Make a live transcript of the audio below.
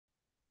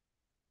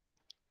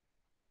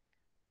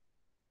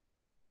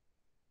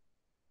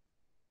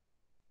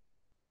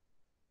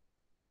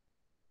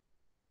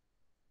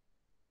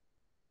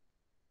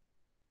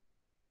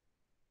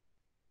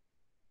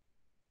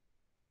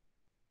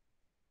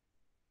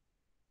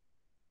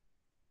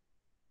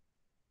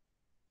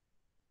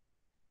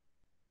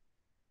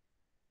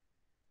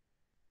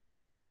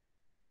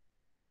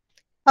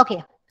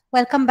Okay,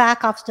 welcome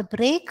back after the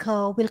break.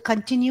 We'll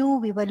continue.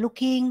 We were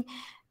looking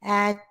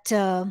at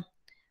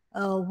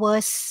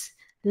verse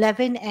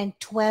 11 and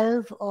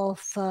 12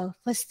 of 1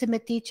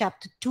 Timothy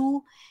chapter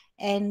 2,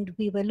 and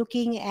we were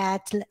looking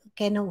at,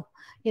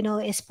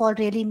 is Paul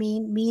really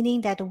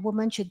meaning that a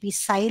woman should be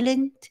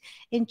silent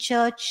in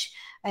church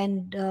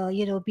and,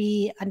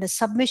 be under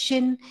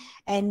submission,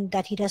 and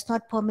that he does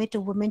not permit a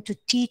woman to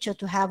teach or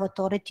to have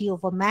authority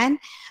over man.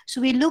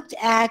 So we looked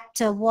at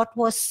what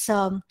was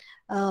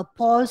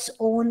Paul's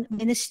own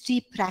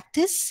ministry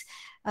practice.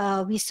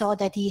 We saw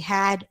that he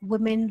had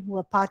women who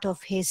were part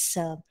of his,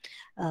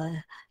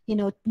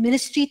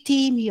 ministry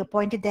team. He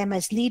appointed them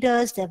as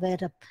leaders. There were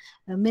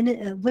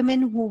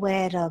women who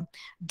were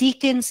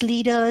deacons,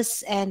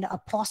 leaders, and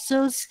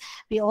apostles.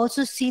 We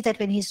also see that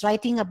when he's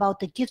writing about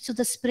the gifts of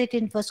the Spirit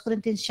in 1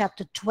 Corinthians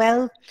chapter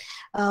 12,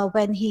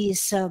 when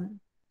he's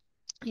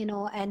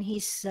and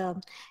he's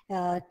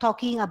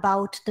talking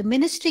about the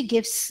ministry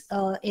gifts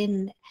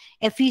in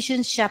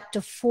Ephesians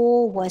chapter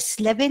 4 verse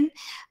 11.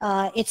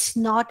 It's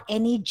not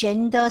any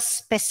gender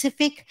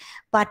specific,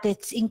 but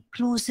it's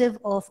inclusive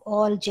of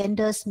all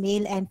genders,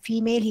 male and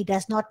female. He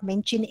does not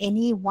mention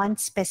any one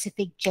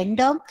specific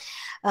gender.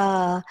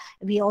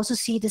 We also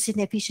see this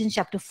in Ephesians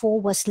chapter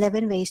 4 verse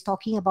 11, where he's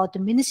talking about the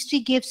ministry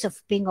gifts of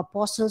being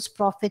apostles,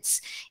 prophets,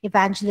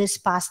 evangelists,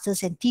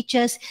 pastors, and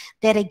teachers.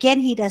 There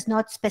again, he does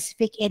not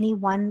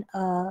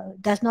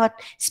does not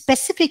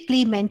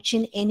specifically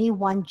mention any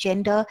one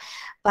gender,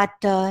 but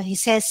he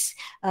says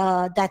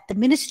that the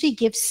ministry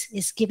gifts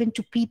is given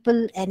to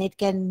people, and it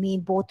can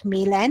mean both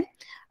male and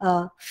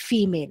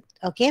female.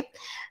 Okay,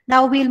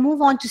 now we'll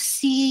move on to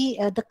see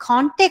the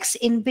context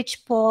in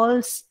which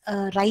Paul's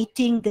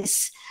writing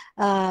this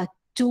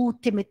to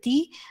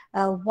Timothy.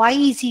 Why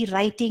is he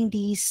writing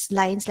these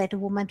lines? Let a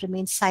woman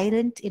remain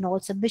silent in all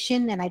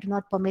submission, and I do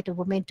not permit a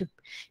woman to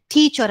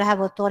teach or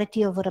have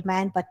authority over a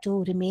man, but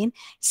to remain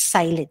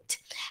silent.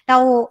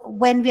 Now,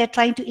 when we are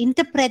trying to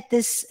interpret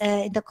this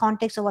in the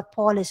context of what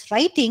Paul is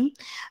writing,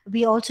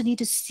 we also need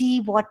to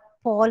see what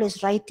Paul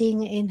is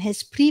writing in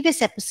his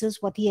previous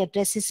epistles, what he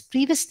addresses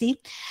previously.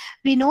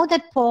 We know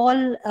that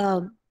Paul,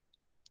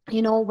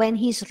 when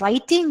he's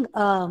writing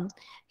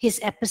his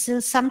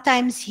epistles,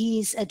 sometimes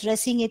he's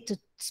addressing it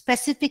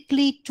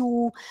specifically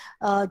to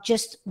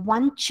just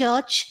one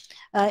church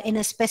in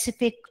a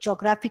specific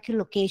geographical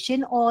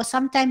location, or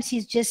sometimes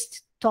he's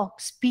just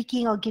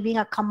speaking or giving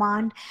a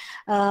command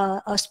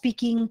or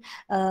speaking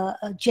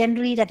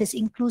generally that is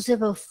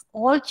inclusive of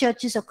all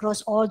churches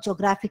across all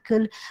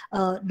geographical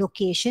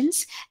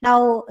locations.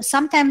 Now,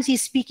 sometimes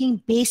he's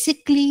speaking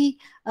basically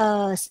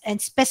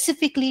and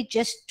specifically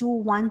just to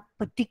one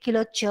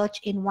particular church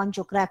in one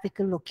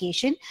geographical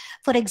location.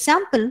 For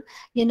example,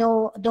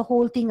 the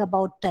whole thing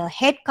about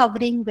head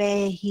covering,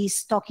 where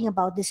he's talking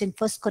about this in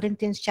 1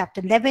 Corinthians chapter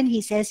 11.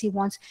 He says he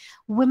wants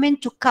women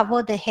to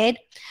cover the head.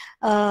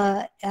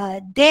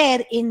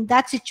 There, in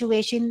that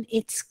situation,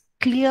 it's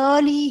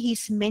clearly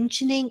he's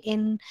mentioning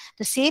in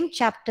the same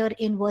chapter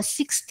in verse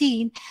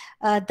 16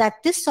 that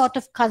this sort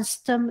of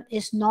custom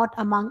is not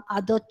among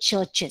other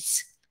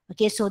churches.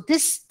 Okay, so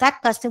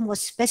that custom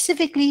was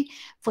specifically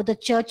for the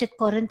church at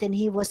Corinth, and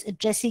he was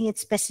addressing it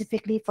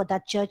specifically for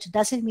that church.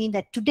 Doesn't mean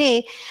that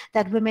today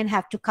that women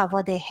have to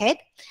cover their head.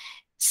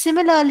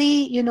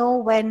 Similarly,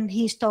 when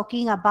he's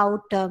talking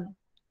about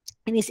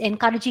and he's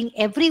encouraging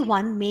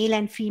everyone, male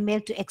and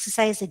female, to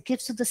exercise the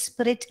gifts of the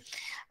Spirit,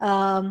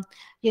 in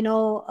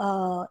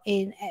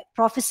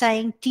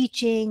prophesying,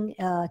 teaching,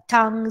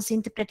 tongues,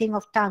 interpreting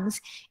of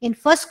tongues. In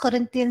 1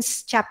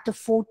 Corinthians chapter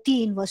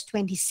 14, verse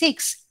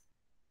 26,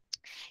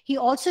 he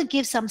also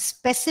gives some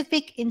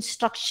specific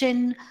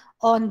instruction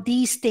on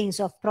these things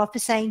of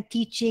prophesying,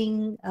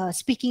 teaching,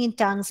 speaking in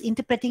tongues,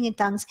 interpreting in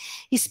tongues.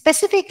 He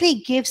specifically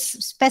gives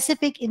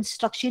specific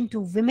instruction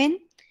to women,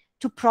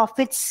 to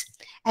prophets,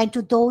 and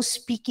to those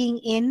speaking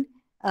in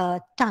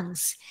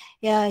tongues.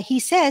 He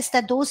says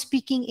that those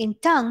speaking in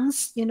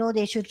tongues,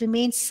 they should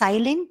remain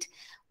silent.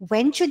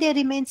 When should they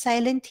remain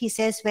silent? He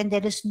says when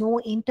there is no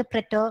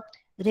interpreter,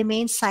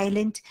 remain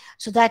silent,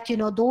 so that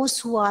those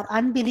who are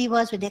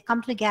unbelievers, when they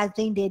come to the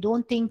gathering, they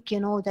don't think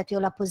that you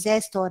are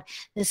possessed or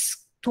there's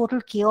total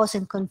chaos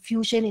and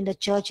confusion in the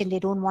church, and they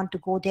don't want to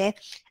go there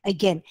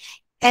again.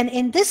 And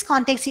in this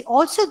context, he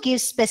also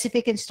gives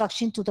specific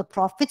instruction to the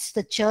prophets,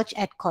 the church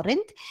at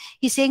Corinth.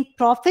 He's saying,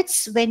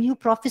 prophets, when you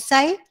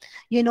prophesy,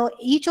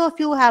 each of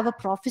you have a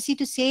prophecy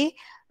to say.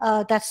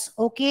 That's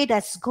okay,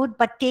 that's good,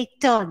 but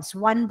take turns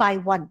one by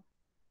one.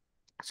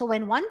 So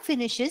when one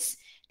finishes,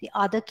 the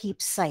other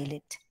keeps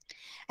silent.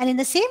 And in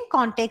the same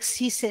context,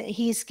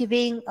 he's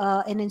giving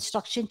an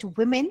instruction to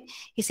women.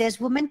 He says,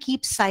 women,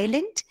 keep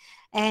silent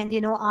and,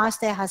 ask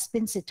their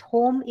husbands at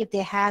home if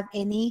they have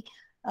any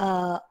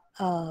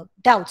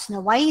doubts. Now,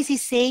 why is he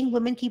saying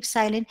women keep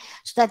silent?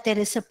 So that there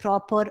is a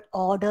proper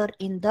order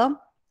in the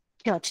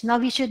church. Now,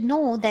 we should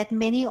know that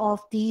many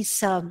of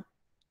these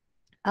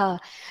uh,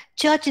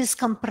 church is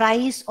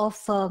comprised of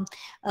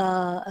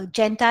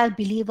Gentile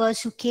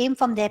believers who came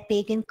from their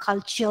pagan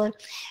culture,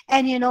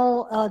 and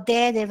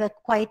there they were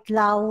quite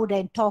loud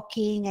and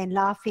talking and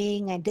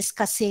laughing and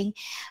discussing.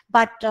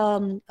 But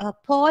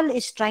Paul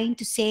is trying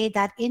to say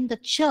that in the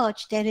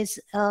church there is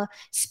a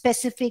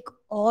specific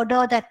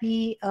order that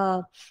we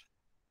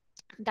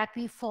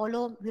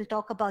follow. We'll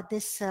talk about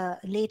this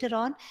later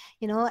on,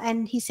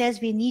 and he says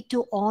we need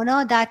to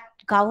honor that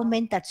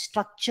government, that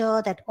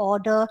structure, that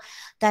order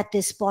that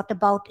is brought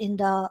about in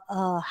the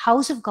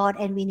house of God,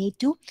 and we need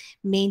to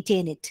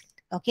maintain it.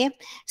 Okay,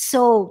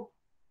 so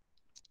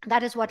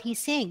that is what he's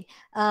saying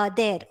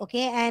there.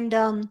 Okay, and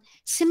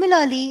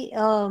similarly,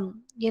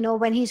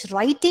 when he's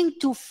writing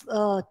to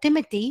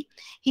Timothy,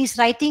 he's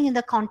writing in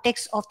the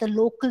context of the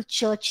local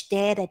church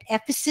there at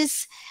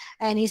Ephesus,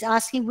 and he's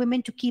asking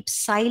women to keep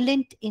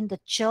silent in the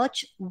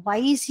church. Why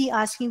is he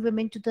asking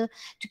women to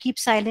keep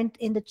silent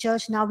in the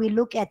church? Now we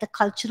look at the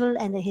cultural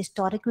and the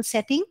historical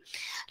setting.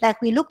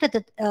 Like we looked at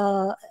the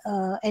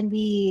and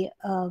we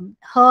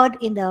heard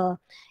in the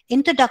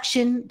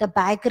introduction the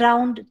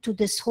background to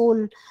this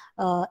whole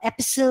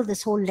epistle,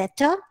 this whole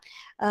letter.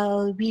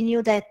 We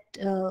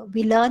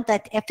learned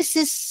that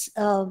Ephesus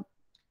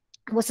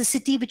was a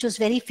city which was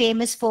very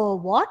famous for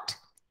what?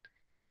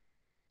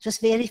 It was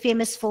very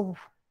famous for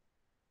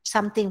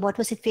something. What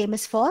was it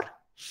famous for?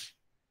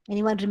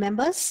 Anyone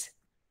remembers?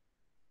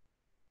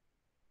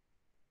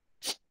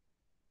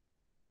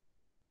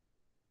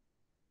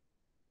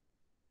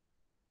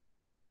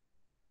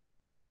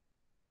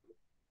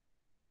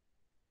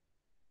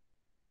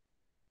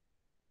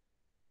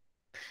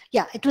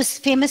 Yeah, it was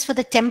famous for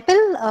the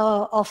temple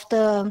of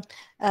the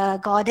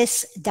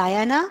goddess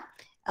Diana.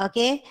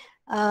 Okay,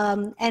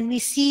 and we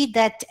see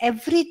that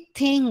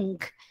everything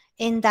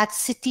in that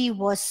city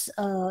was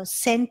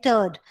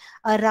centered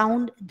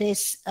around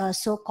this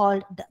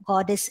so-called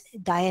goddess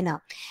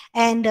Diana.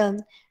 And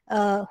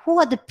who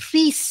are the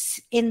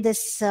priests in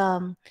this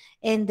temple?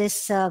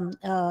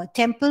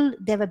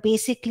 There were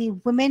basically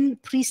women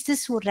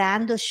priestesses who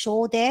ran the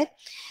show there,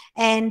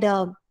 and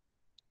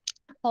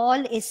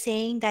Paul is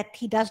saying that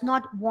he does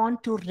not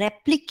want to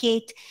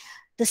replicate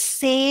the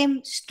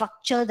same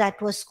structure that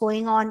was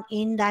going on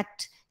in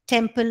that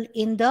temple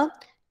in the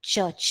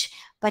church.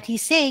 But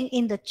he's saying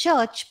in the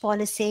church,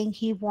 Paul is saying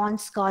he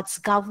wants God's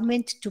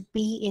government to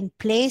be in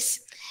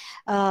place,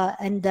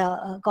 and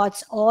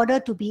God's order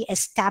to be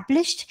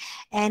established.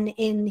 And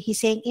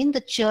he's saying in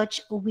the church,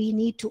 we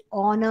need to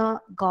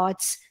honor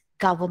God's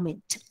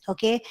government.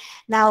 Okay.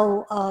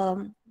 Now,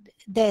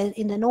 there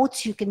in the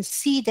notes you can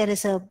see there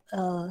is a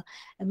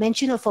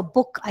mention of a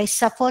book, I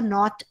Suffer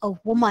Not a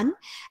Woman,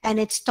 and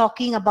it's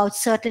talking about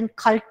certain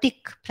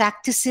cultic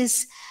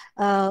practices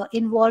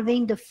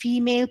involving the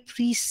female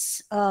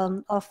priests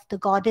of the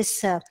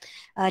goddess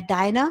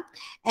Diana.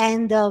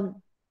 And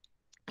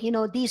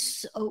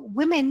these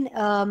women,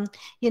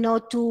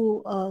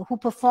 who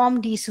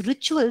perform these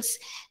rituals,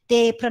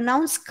 they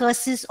pronounce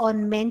curses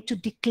on men to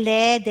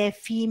declare their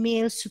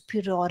female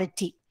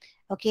superiority.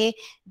 Okay,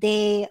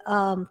 they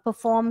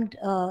performed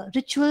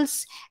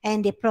rituals,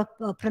 and they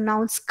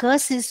pronounced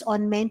curses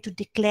on men to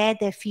declare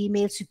their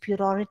female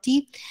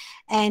superiority.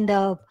 And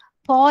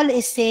Paul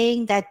is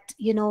saying that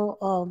he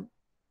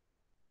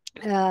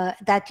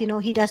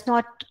does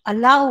not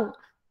allow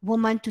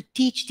women to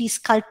teach these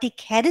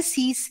cultic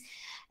heresies,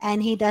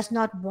 and he does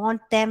not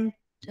want them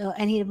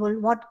and he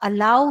will not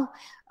allow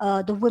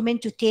the women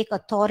to take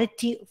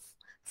authority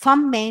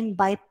from men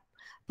by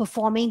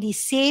performing the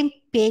same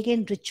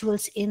pagan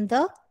rituals in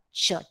the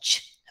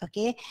church.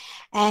 Okay,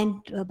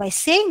 and by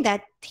saying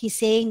that, he's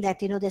saying that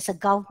there's a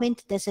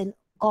government, there's a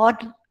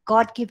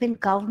God-given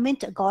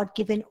government, a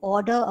God-given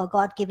order, a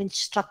God-given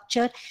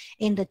structure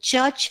in the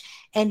church,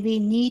 and we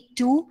need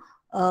to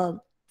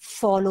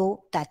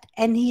follow that.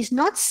 And he's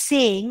not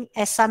saying,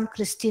 as some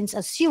Christians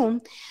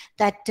assume,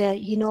 that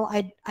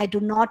I do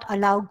not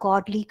allow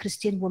godly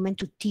Christian women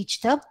to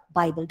teach the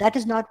Bible. That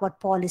is not what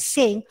Paul is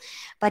saying,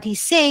 but he's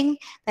saying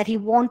that he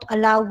won't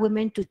allow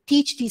women to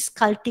teach these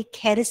cultic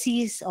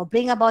heresies or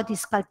bring about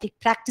these cultic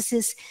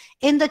practices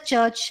in the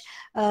church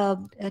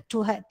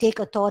to take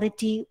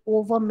authority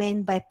over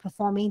men by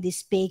performing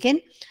these pagan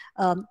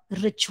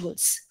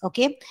rituals.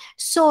 Okay,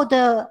 so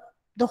the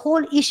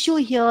whole issue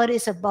here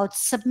is about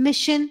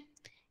submission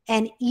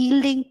and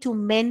yielding to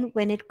men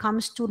when it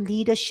comes to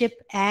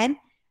leadership and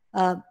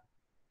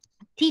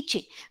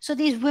teaching. So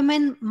these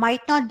women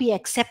might not be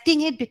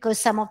accepting it because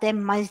some of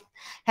them might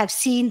have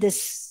seen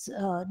this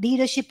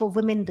leadership of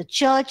women in the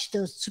church,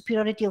 the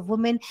superiority of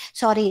women,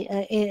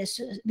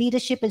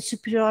 leadership and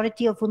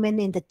superiority of women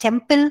in the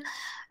temple.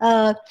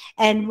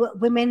 And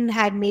women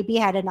had maybe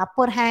had an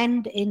upper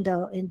hand in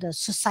the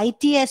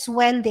society as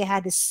well. They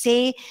had a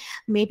say.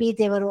 Maybe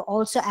they were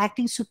also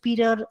acting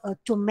superior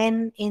to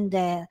men in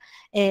the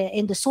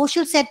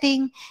social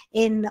setting,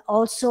 in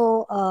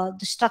also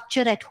the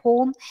structure at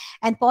home.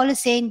 And Paul is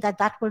saying that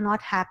that will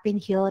not happen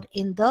here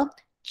in the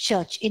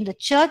church. In the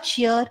church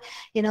here,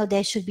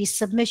 there should be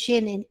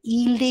submission and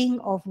yielding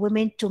of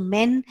women to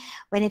men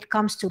when it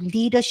comes to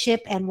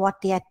leadership and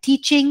what they are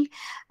teaching.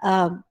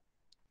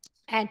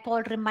 And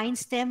Paul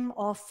reminds them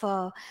of,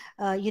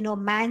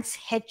 man's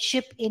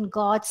headship in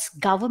God's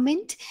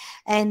government,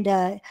 and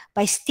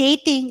by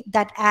stating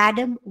that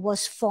Adam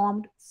was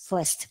formed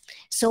first.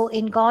 So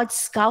in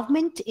God's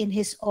government, in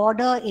his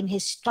order, in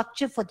his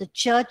structure for the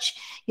church,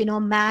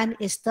 man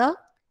is the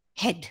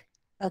head.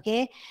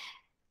 Okay.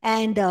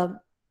 And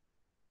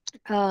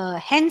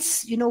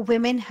hence,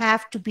 women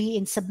have to be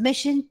in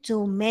submission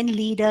to men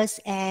leaders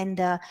and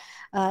their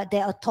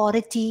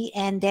authority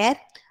and their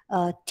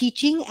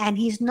teaching. And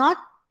he's not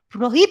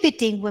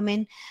prohibiting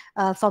women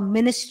from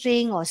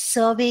ministering or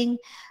serving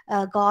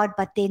God,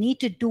 but they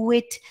need to do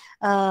it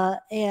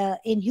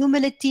in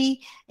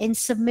humility, in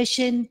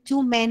submission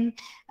to men,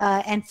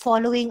 and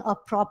following a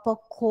proper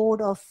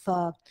code of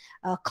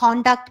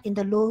conduct in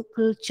the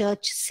local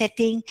church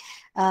setting,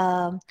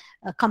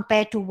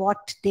 compared to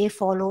what they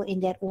follow in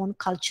their own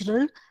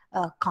cultural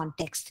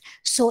context.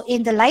 So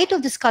in the light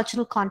of this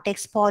cultural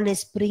context, Paul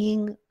is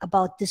bringing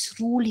about this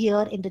rule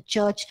here in the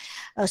church,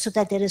 so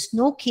that there is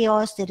no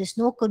chaos, there is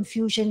no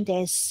confusion,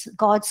 there's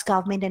God's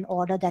government and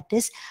order that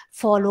is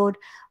followed,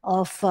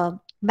 of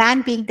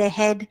man being the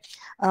head,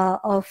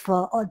 of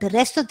the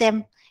rest of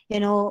them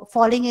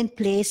falling in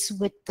place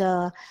with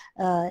the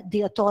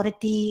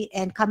authority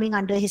and coming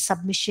under his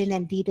submission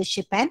and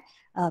leadership and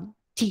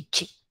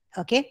teaching.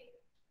 Okay.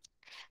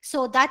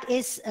 So that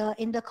is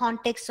in the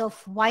context of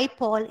why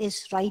Paul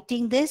is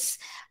writing this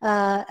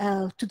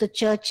to the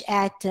church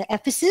at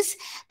Ephesus.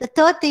 The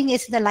third thing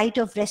is the light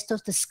of rest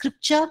of the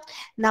scripture.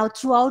 Now,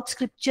 throughout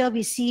scripture,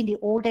 we see in the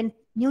Old and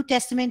New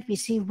Testament, we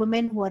see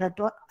women who are,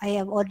 I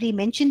have already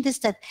mentioned this,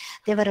 that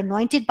they were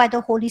anointed by the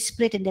Holy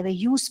Spirit and they were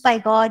used by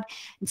God.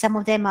 And some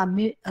of them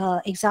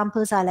are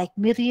examples are like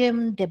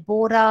Miriam,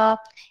 Deborah,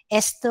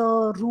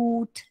 Esther,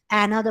 Ruth,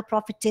 Anna the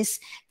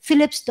prophetess,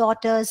 Philip's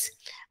daughters.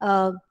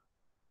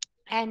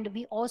 And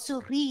we also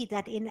read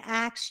that in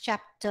Acts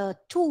chapter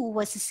 2,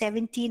 verses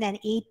 17 and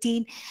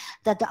 18,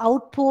 that the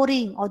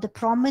outpouring or the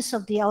promise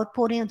of the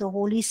outpouring of the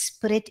Holy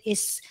Spirit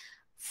is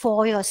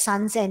for your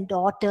sons and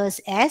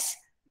daughters as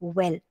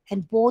well.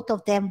 And both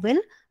of them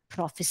will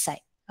prophesy.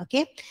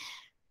 Okay.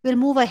 We'll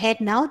move ahead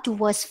now to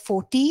verse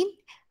 14.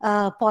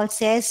 Paul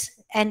says,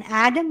 and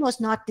Adam was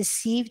not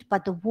deceived,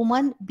 but the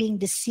woman being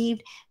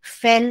deceived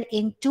fell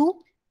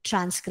into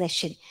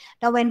transgression.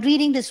 Now, when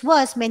reading this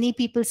verse, many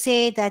people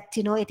say that,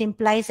 it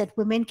implies that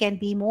women can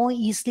be more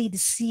easily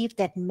deceived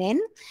than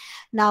men.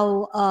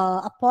 Now,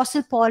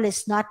 Apostle Paul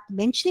is not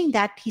mentioning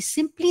that. He's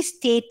simply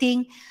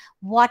stating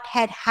what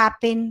had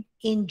happened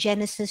in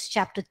Genesis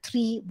chapter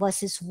 3,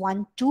 verses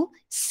 1 to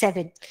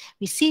 7.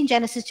 We see in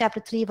Genesis chapter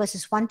 3,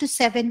 verses 1 to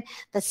 7,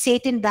 that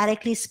Satan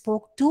directly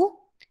spoke to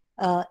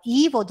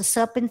Eve, or the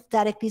serpent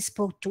directly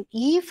spoke to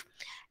Eve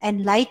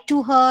and lied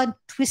to her,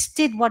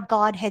 twisted what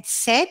God had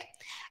said.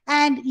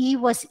 And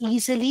Eve was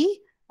easily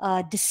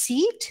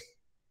deceived.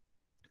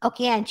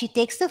 Okay, and she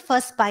takes the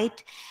first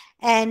bite.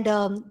 And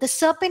the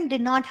serpent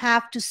did not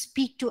have to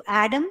speak to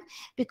Adam,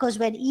 because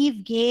when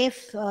Eve gave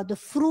the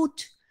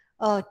fruit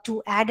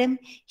to Adam,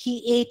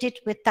 he ate it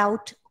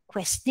without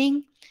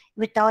questioning,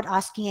 without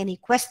asking any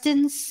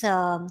questions,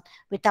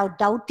 without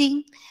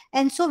doubting.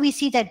 And so we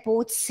see that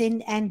both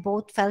sinned and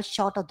both fell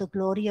short of the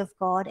glory of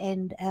God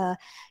and,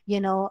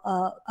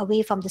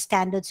 away from the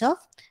standards of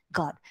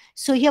God.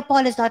 So here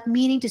Paul is not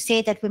meaning to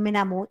say that women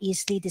are more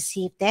easily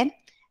deceived than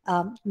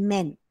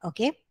men.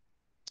 Okay.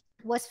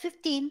 Verse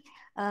 15,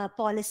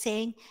 Paul is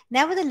saying,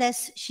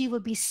 nevertheless, she will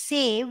be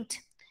saved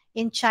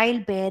in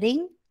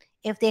childbearing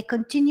if they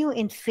continue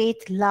in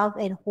faith, love,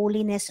 and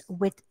holiness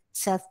with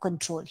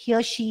self-control.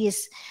 Here she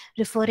is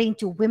referring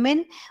to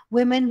women.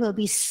 Women will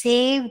be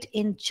saved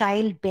in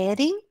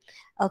childbearing.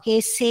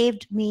 Okay,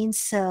 saved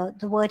means the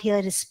word here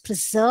is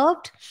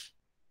preserved.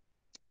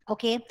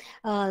 Okay,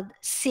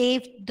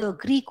 saved, the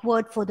Greek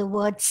word for the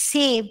word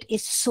saved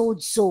is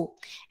sozo.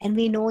 And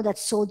we know that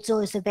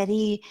sozo is a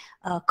very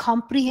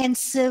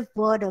comprehensive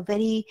word, a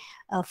very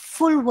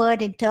full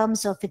word in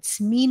terms of its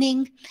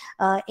meaning.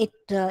 It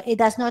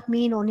does not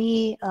mean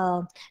only,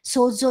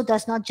 sozo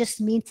does not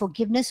just mean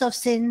forgiveness of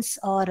sins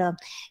or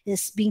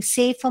is being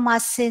saved from our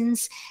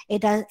sins.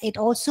 It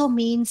also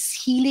means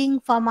healing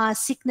from our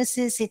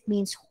sicknesses. It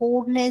means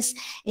wholeness.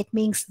 It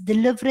means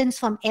deliverance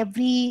from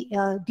every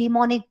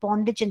demonic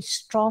bondage and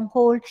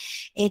stronghold.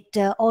 It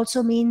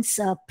also means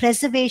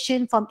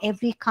preservation from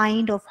every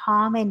kind of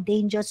harm and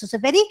danger. So it's a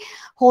very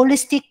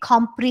holistic,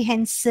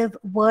 comprehensive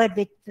word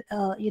with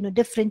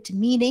different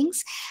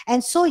meanings.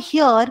 And so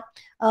here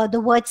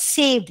the word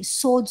saved,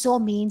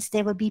 sozo, means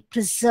they will be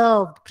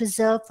preserved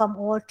from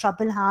all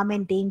trouble, harm,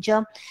 and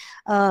danger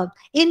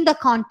in the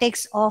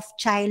context of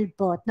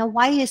childbirth. Now,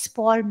 why is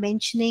Paul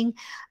mentioning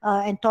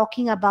and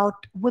talking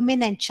about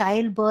women and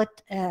childbirth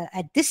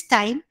at this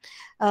time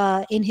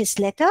in his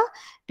letter?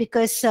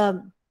 Because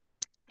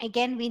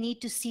Again, we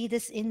need to see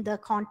this in the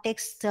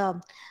context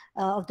of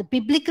the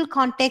biblical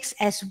context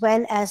as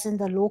well as in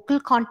the local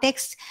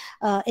context.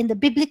 In the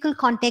biblical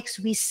context,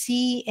 we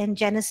see in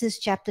Genesis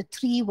chapter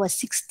 3, verse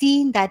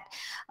 16, that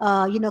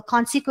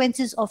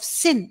consequences of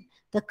sin,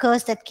 the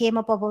curse that came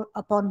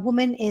upon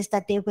women is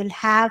that they will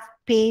have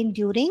pain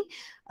during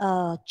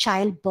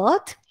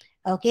childbirth.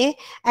 Okay,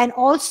 and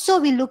also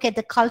we look at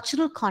the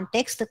cultural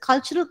context. The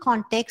cultural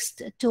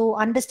context, to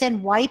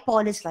understand why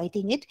Paul is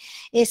writing it,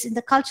 is in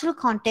the cultural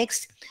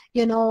context.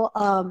 We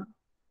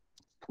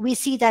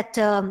see that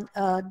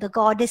the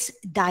goddess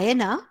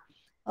Diana.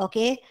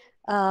 Okay,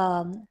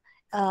 in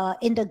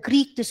the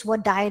Greek, this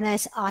word Diana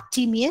is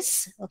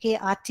Artemis. Okay,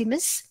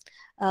 Artemis.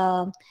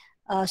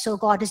 So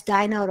goddess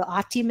Diana or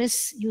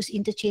Artemis, used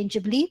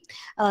interchangeably,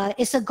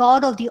 is a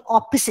god of the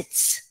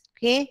opposites.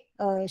 Okay,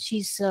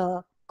 she's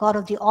god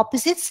of the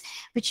opposites,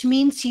 which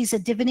means she's a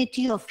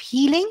divinity of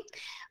healing,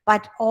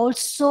 but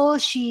also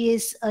she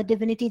is a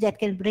divinity that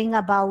can bring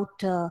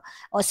about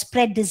or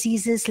spread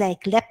diseases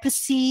like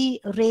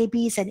leprosy,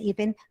 rabies, and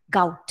even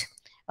gout.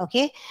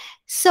 Okay,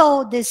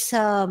 so this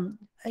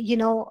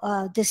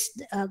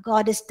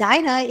goddess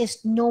Dinah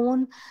is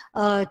known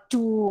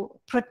to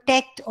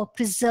protect or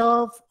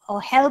preserve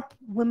or help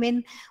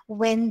women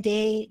when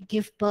they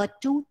give birth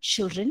to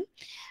children.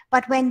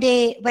 But when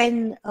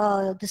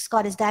this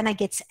goddess Dinah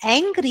gets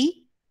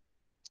angry,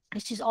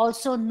 she's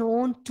also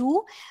known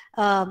to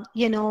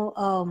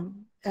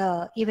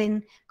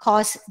even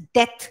cause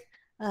death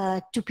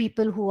to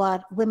people who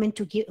are women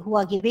who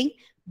are giving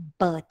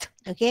birth.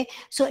 Okay,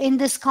 so in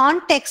this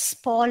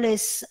context, Paul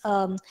is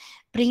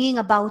bringing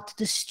about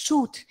this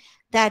truth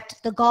that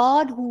the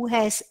God who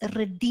has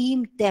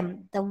redeemed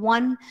them, the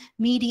one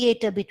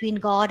mediator between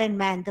God and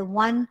man, the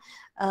one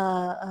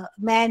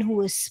man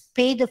who has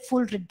paid the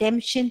full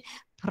redemption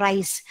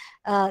price,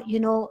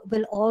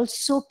 will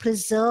also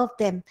preserve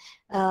them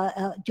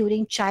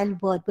during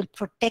childbirth, will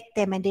protect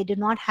them, and they do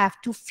not have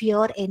to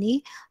fear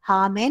any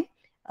harm and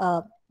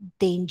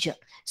danger.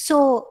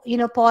 So,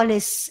 Paul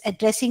is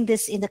addressing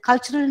this in the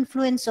cultural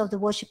influence of the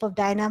worship of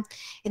Diana,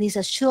 and he's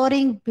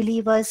assuring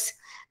believers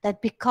that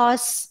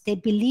because they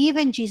believe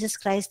in Jesus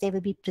Christ, they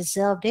will be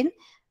preserved in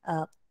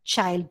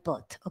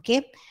childbirth.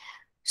 Okay.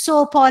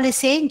 So Paul is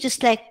saying,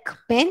 just like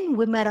men,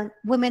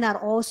 women are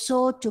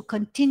also to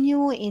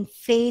continue in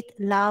faith,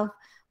 love,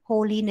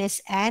 holiness,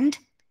 and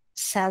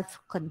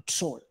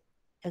self-control.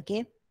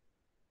 Okay.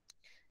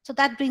 So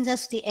that brings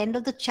us to the end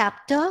of the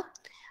chapter.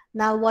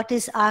 Now, what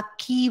is our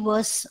key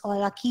verse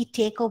or our key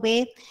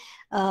takeaway?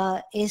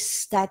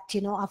 Is that,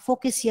 our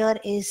focus here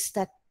is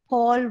that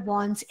Paul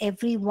wants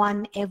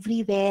everyone,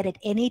 everywhere, at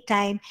any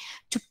time,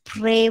 to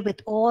pray with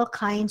all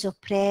kinds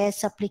of prayer,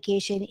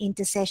 supplication,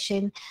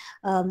 intercession,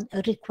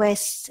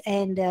 requests,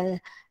 and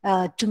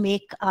to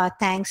make our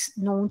thanks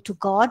known to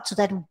God, so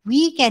that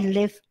we can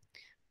live,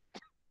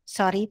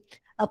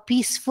 a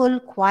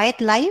peaceful,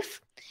 quiet life,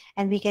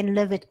 and we can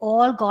live with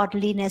all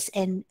godliness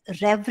and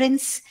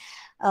reverence,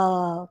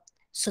 so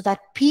that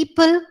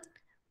people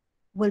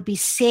will be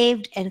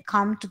saved and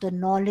come to the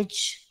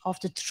knowledge of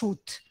the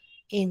truth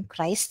in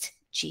Christ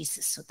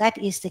Jesus. So that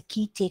is the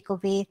key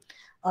takeaway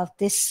of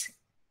this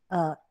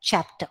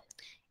chapter.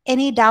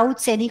 Any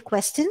doubts, any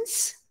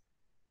questions?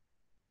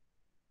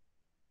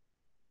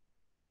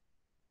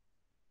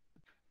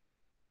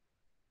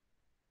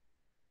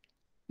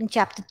 In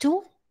chapter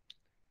 2?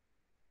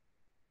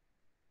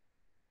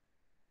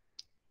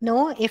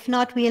 No, if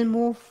not, we'll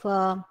move.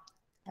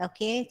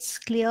 Okay, it's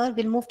clear.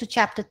 We'll move to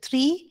chapter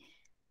 3.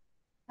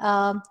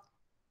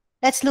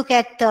 Let's look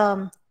at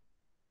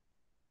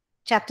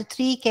chapter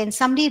 3. Can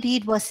somebody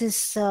read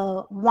verses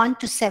 1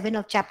 to 7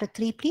 of chapter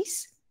 3,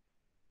 please?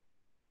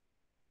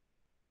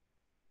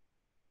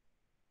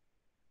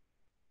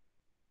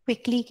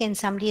 Quickly, can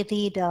somebody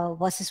read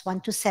verses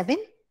 1 to 7?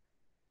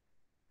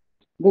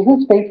 This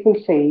is faithful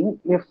saying,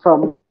 if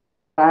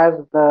as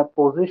the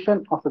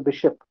position of a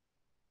bishop,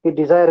 he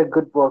desire a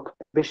good work.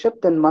 A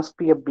bishop then must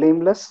be a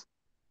blameless,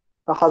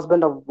 a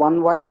husband of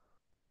one wife,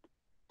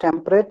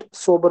 temperate,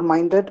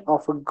 sober-minded,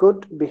 of a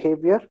good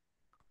behavior,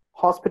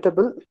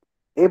 hospitable,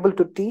 able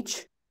to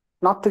teach,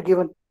 not to give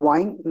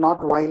wine, not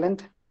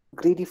violent,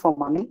 greedy for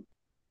money,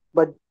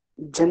 but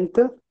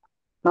gentle,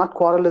 not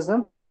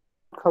quarrelsome,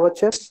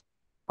 covetous,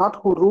 not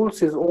who rules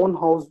his own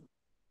house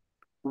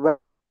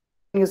well,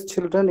 his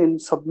children in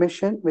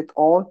submission with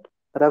all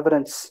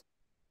reverence.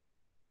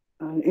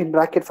 In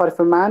bracket, for if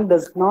a man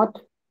does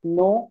not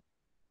know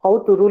how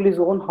to rule his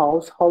own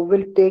house, how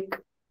will take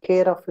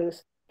care of the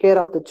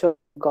church of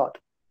God?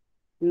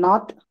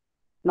 Not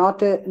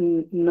a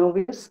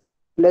novice,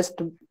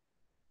 lest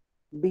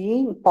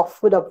being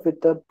puffed up with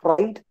the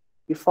pride,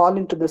 we fall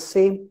into the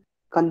same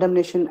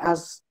condemnation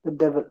as the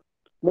devil.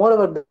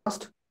 Moreover, they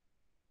must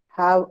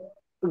have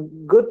a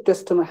good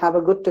testimony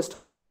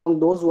among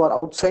those who are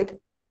outside,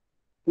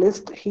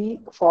 lest he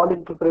fall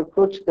into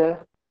reproach, the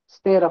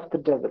snare of the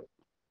devil.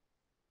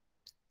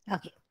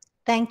 Okay,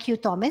 thank you,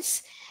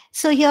 Thomas.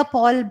 So here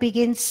Paul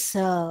begins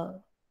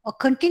or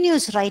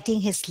continues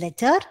writing his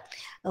letter.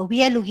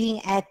 We are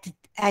looking at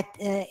at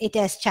it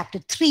as chapter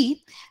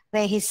 3,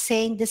 where he's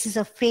saying this is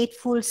a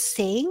faithful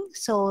saying.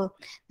 So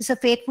this a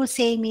faithful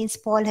saying means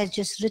Paul has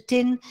just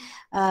written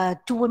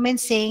to women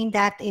saying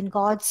that in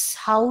God's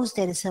house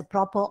there is a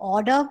proper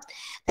order,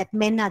 that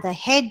men are the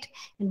head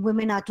and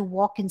women are to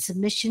walk in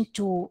submission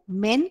to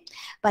men.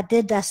 But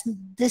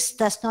this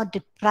does not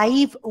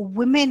deprive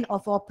women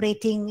of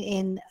operating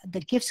in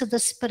the gifts of the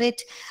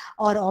Spirit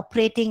or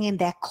operating in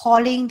their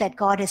calling that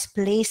God has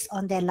placed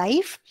on their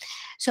life.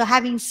 So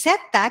having said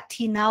that,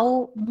 he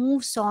now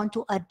moves on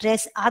to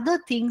address other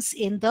things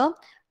in the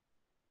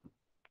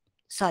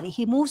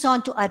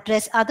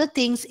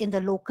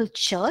local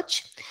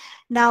church.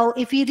 Now,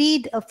 if we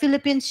read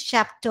Philippians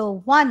chapter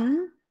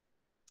 1,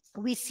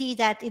 we see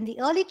that in the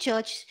early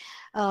church,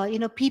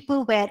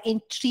 people were in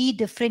 3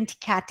 different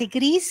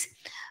categories.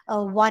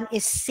 One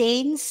is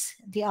saints,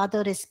 the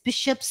other is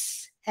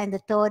bishops, and the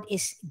third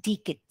is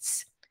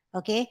deacons.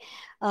 Okay.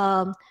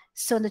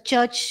 So in the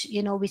church,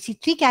 we see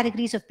 3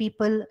 categories of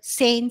people: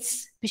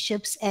 saints,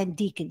 bishops, and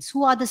deacons.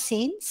 Who are the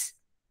saints?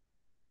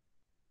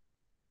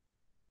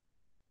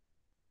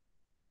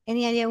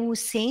 Any idea who's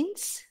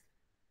saints?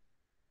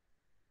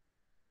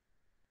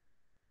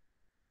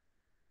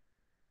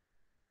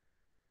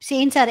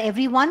 Saints are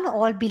everyone,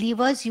 all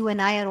believers. You and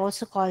I are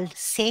also called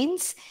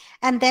saints.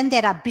 And then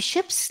there are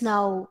bishops.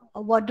 Now,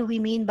 what do we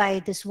mean by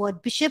this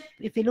word bishop?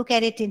 If you look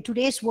at it in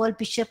today's world,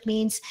 bishop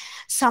means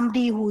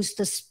somebody who's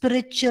the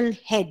spiritual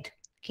head.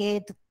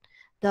 Okay,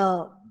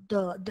 the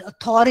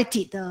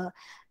authority,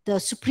 the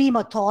supreme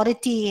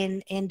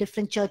authority in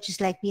different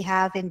churches, like we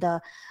have in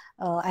the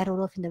I don't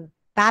know if in the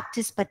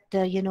Baptist, but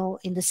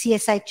in the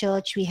CSI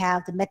church we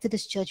have, the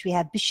Methodist church we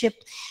have bishop,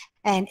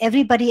 and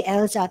everybody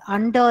else are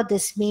under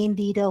this main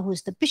leader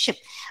who's the bishop.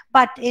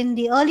 But in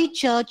the early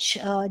church,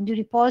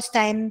 during Paul's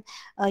time,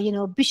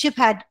 bishop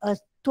had a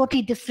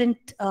totally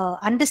different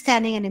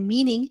understanding and a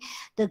meaning.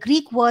 The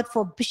Greek word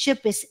for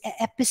bishop is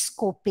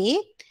episkope,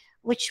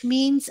 which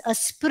means a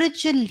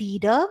spiritual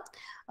leader,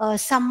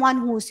 someone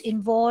who's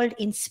involved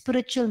in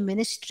spiritual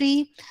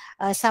ministry,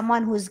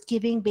 someone who's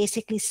giving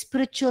basically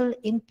spiritual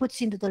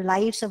inputs into the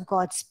lives of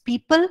God's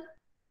people.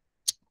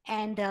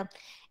 And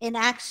in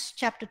Acts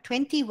chapter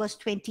 20, verse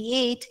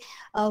 28,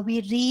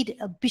 we read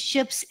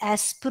bishops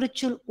as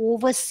spiritual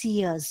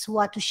overseers who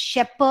are to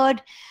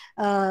shepherd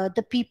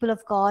the people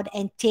of God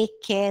and take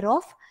care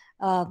of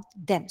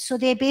them. So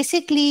they're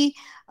basically,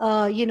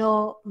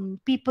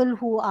 people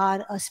who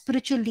are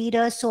spiritual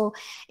leaders. So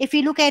if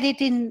you look at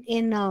it in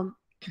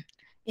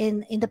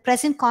the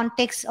present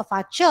context of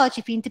our church,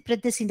 if you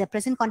interpret this in the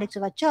present context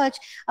of our church,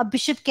 a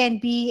bishop can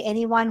be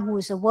anyone who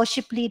is a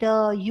worship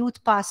leader,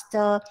 youth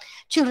pastor,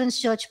 children's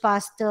church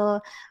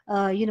pastor,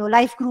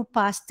 life group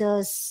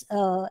pastors,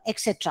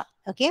 etc.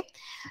 Okay.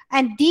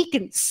 And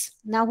deacons.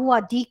 Now, who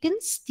are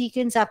deacons?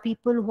 Deacons are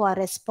people who are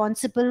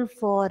responsible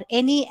for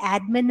any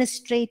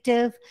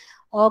administrative,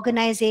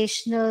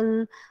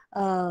 organizational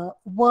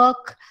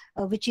work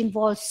which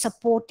involves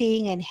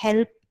supporting and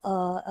help,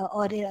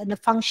 or in a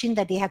function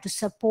that they have to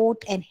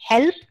support and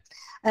help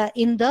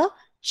in the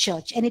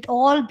church. And it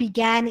all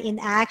began in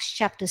Acts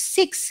chapter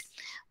 6,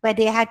 where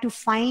they had to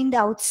find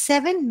out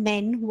 7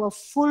 men who were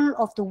full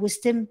of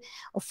wisdom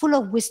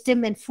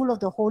and full of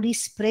the Holy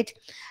Spirit.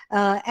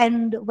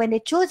 And when they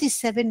chose these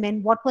 7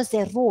 men, what was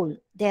their role?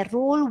 Their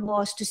role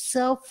was to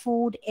serve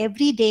food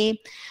every day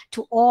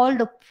to all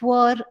the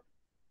poor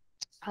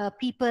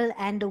people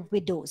and the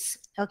widows.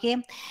 Okay.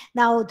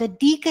 Now the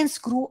deacons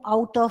grew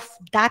out of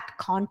that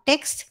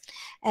context,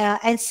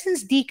 and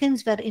since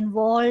deacons were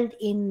involved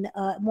in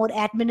more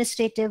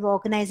administrative,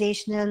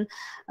 organizational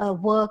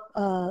work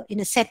in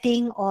a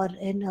setting or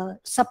in a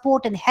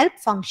support and help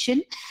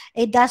function,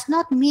 it does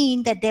not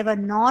mean that they were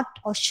not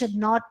or should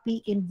not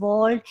be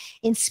involved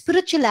in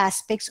spiritual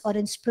aspects or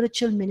in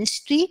spiritual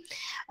ministry.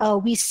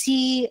 We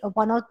see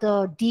one of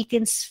the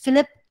deacons,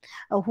 Philip,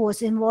 who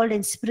was involved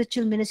in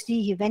spiritual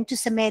ministry. He went to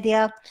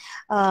Samaria.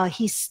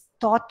 He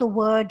taught the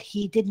word.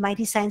 He did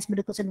mighty signs,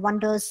 miracles, and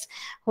wonders.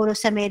 Whole of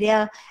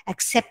Samaria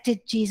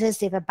accepted Jesus.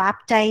 They were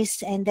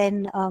baptized, and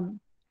then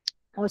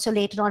also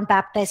later on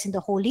baptized in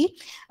the Holy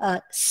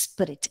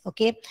Spirit.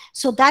 Okay,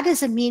 so that is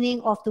the meaning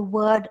of the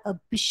word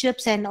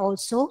bishops and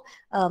also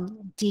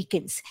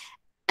deacons.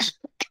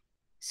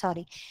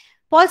 Sorry.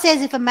 Paul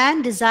says, if a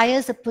man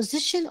desires the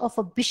position of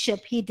a bishop,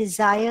 he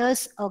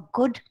desires a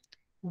good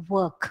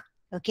work.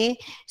 Okay,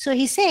 so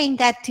he's saying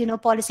that,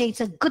 Paul is saying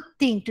it's a good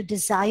thing to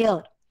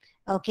desire.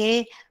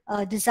 Okay,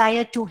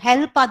 desire to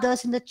help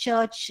others in the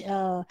church,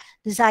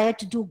 desire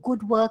to do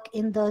good work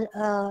in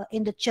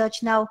the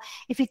church. Now,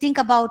 if you think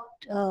about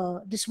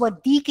this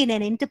word deacon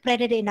and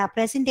interpreted in our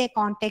present day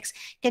context,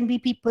 can be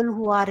people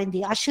who are in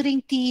the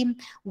ushering team,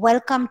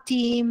 welcome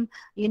team,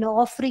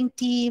 offering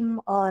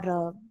team,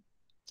 or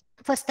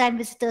first time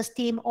visitors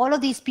team. All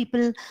of these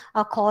people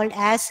are called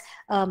as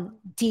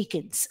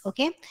deacons.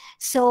 Okay,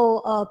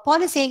 so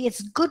Paul is saying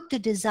it's good to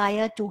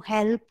desire to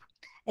help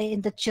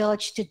in the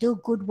church, to do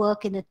good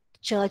work in the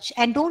church,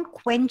 and don't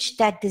quench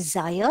that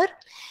desire.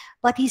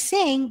 But he's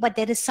saying, but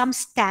there is some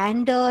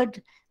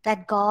standard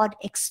that God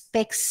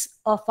expects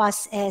of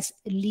us as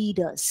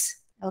leaders.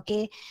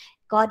 Okay,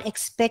 God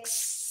expects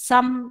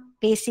some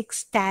basic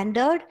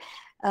standard,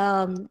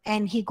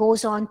 and he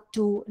goes on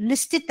to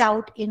list it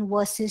out in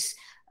verses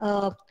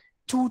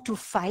 2 to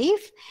 5,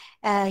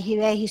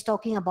 where he's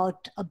talking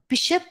about a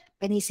bishop.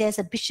 When he says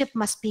a bishop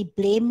must be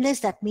blameless,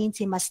 that means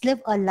he must live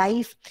a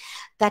life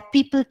that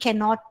people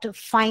cannot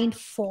find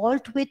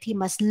fault with. He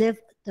must live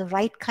the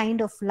right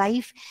kind of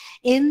life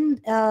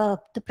in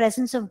the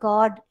presence of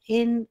God,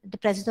 in the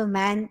presence of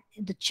man,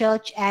 the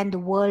church, and the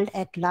world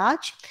at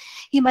large.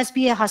 He must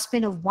be a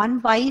husband of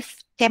one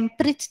wife,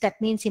 temperate, that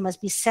means he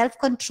must be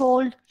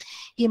self-controlled.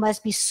 He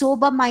must be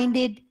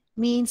sober-minded,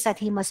 means that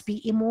he must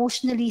be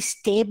emotionally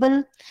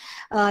stable.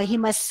 He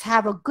must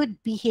have a good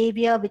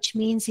behavior, which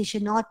means he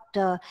should not,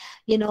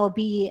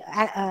 be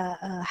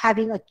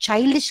having a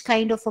childish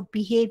kind of a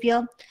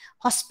behavior.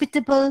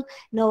 Hospitable,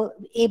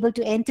 able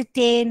to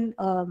entertain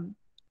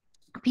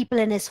people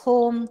in his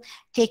home,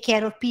 take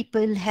care of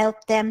people,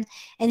 help them,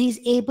 and he's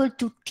able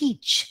to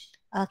teach.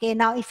 Okay,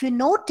 now if you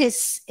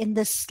notice in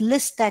this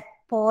list that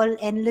Paul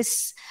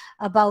enlists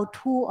about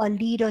who a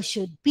leader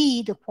should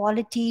be, the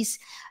qualities,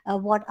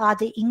 what are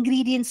the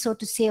ingredients, so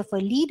to say, of a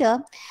leader,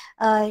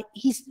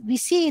 we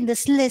see in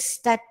this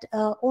list that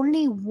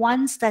only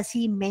once does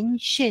he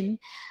mention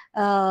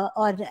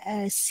or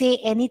say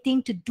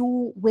anything to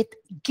do with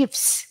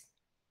gifts.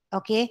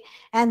 Okay,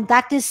 and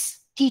that is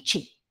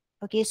teaching.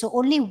 Okay, so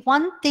only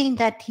one thing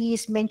that he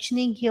is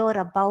mentioning here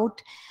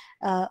about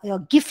your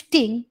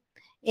gifting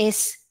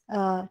is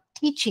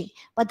teaching,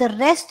 but the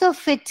rest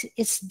of it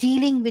is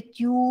dealing with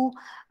you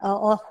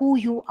or who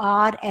you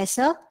are as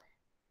a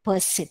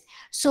person.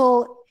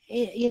 So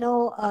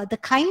the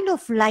kind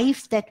of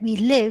life that we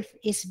live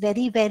is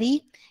very,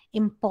 very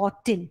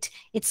important.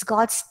 It's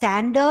God's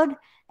standard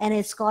and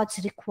it's God's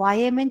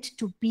requirement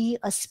to be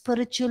a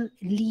spiritual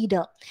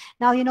leader.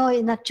 Now,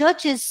 in our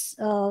churches,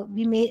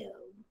 we may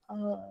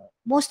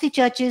mostly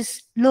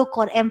churches look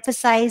or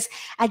emphasize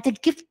at the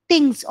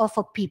giftings of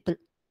a people,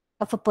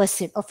 of a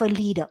person, of a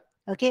leader.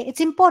 Okay, it's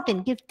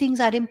important. Giftings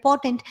are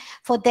important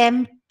for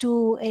them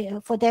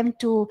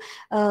to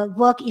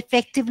work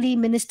effectively,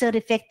 minister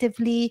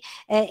effectively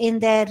in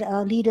their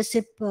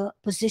leadership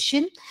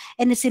position,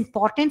 and it's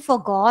important for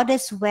God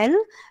as well.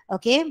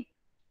 Okay,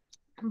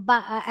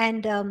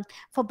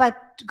 but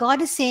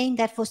God is saying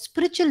that for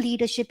spiritual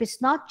leadership,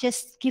 it's not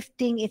just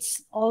gifting;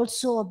 it's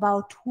also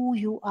about who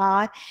you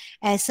are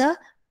as a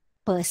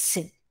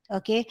person.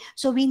 Okay,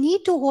 so we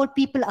need to hold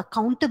people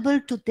accountable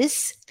to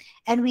this,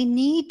 and we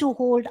need to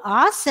hold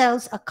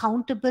ourselves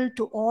accountable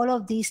to all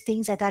of these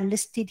things that are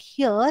listed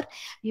here.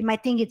 You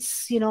might think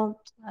it's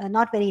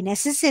not very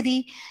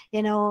necessary.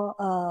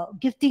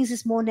 Giftings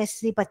is more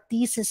necessary, but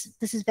this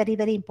is very,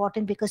 very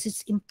important because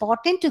it's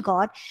important to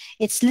God.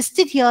 It's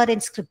listed here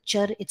in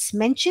scripture, it's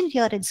mentioned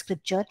here in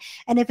scripture,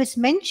 and if it's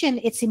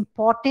mentioned, it's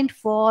important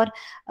for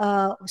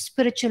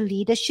spiritual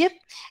leadership,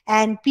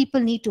 and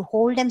people need to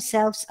hold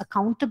themselves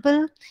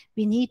accountable.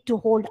 We need to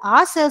hold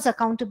ourselves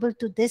accountable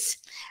to this,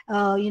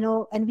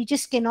 and we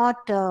just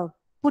cannot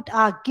put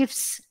our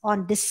gifts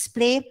on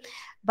display,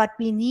 but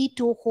we need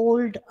to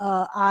hold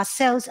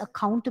ourselves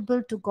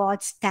accountable to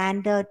God's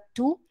standard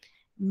to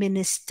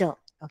minister.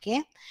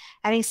 Okay,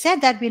 having said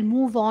that, we'll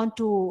move on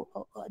to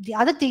the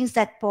other things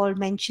that Paul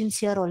mentions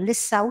here or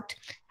lists out.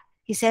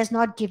 He says,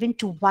 not given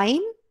to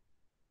wine.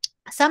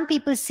 Some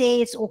people say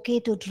it's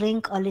okay to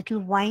drink a little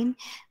wine,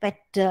 but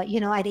at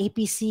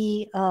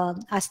APC,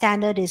 our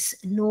standard is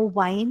no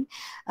wine.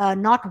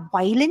 Not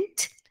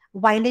violent.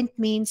 Violent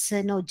means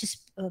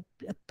just a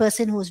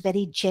person who's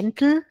very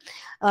gentle,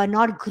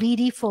 not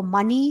greedy for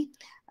money,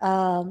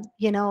 but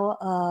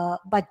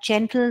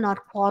gentle,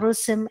 not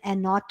quarrelsome,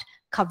 and not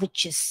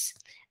covetous.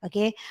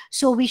 Okay,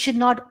 so we should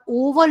not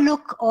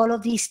overlook all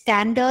of these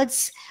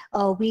standards.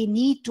 We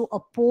need to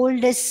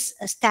uphold these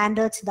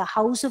standards in the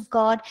house of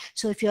God.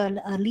 So if you're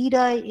a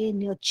leader in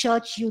your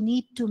church, you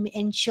need to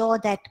ensure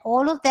that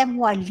all of them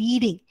who are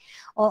leading,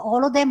 or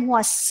all of them who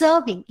are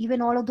serving,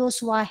 even all of those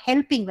who are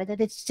helping, whether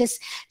it's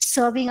just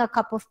serving a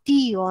cup of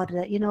tea or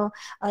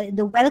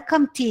the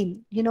welcome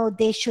team,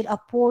 they should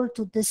uphold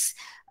to this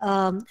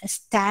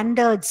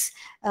standards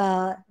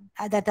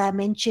that are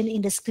mentioned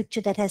in the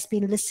scripture that has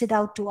been listed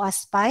out to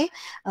us by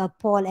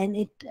Paul,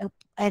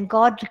 and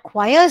God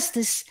requires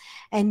this,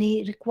 and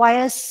he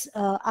requires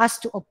us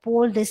to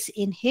uphold this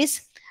in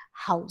his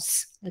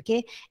house.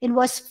 Okay, in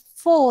verse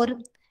 4,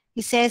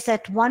 he says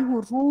that one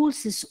who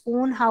rules his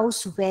own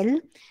house well,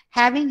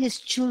 having his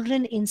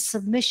children in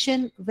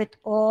submission with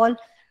all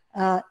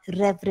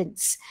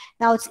reverence.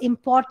 Now, it's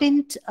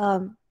important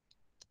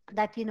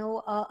that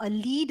a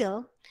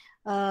leader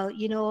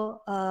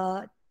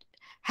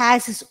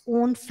has his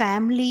own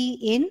family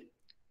in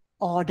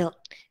order,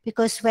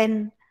 because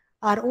when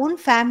our own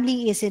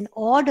family is in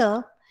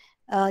order,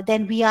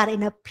 then we are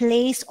in a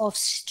place of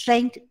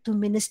strength to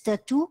minister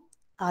to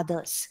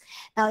others.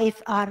 Now,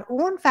 if our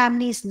own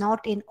family is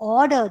not in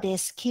order,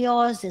 there's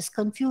chaos, there's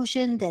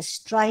confusion, there's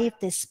strife,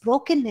 there's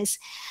brokenness,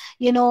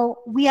 we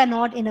are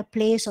not in a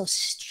place of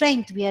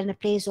strength. We are in a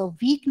place of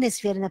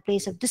weakness. We are in a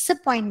place of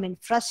disappointment,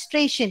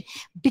 frustration,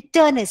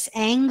 bitterness,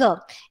 anger,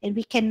 and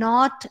we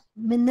cannot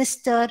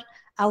minister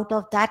out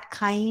of that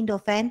kind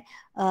of an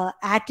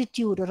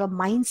attitude or a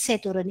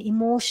mindset or an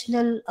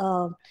emotional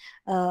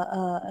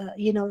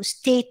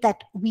state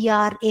that we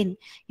are in.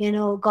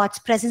 God's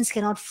presence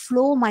cannot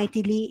flow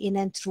mightily in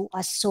and through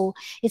us. So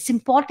it's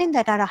important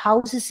that our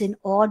house is in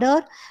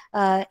order,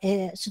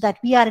 so that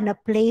we are in a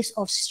place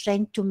of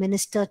strength to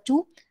minister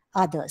to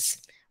others.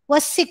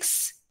 Verse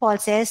 6, Paul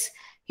says,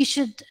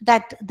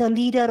 that the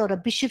leader or a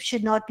bishop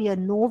should not be a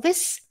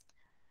novice,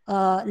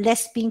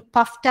 lest being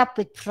puffed up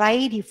with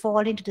pride, he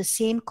fall into the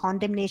same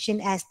condemnation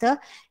as the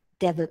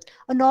devil.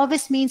 A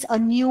novice means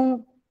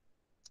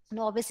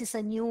novice is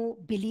a new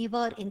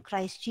believer in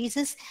Christ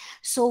Jesus.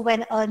 So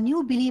when a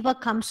new believer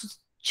comes to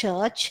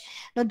church,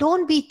 now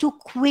don't be too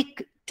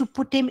quick to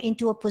put him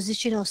into a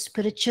position of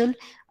spiritual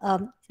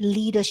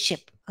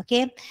leadership.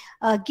 Okay,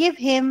 give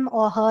him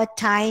or her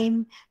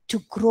time to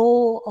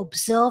grow,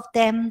 observe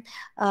them,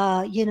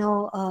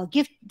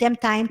 give them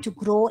time to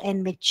grow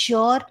and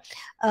mature.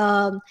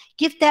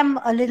 Give them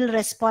a little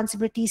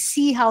responsibility,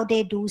 see how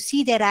they do,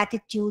 see their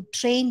attitude,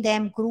 train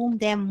them, groom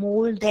them,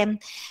 mold them.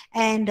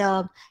 And,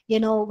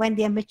 when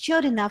they're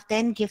mature enough,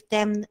 then give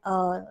them,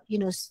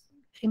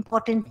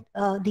 important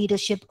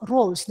leadership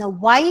roles. Now,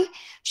 why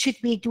should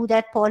we do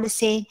that? Paul is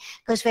saying,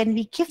 because when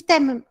we give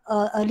them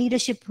a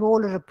leadership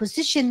role or a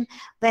position,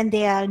 when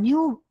they are a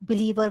new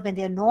believer, when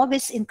they are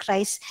novice in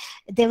Christ,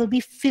 they will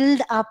be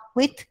filled up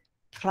with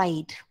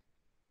pride.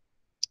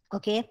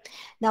 Okay.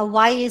 Now,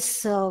 why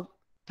is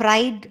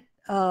pride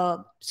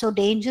so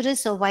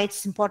dangerous, or why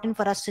it's important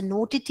for us to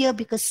note it here?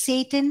 Because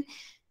Satan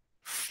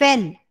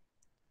fell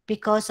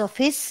because of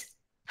his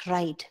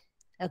pride.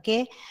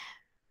 Okay.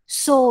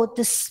 So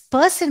this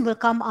person will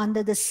come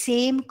under the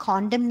same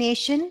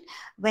condemnation.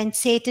 When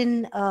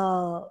Satan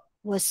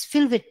was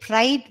filled with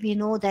pride, we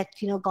know that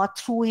God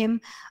threw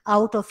him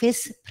out of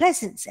his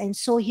presence. And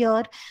so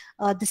here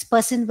this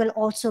person will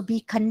also be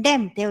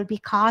condemned. They will be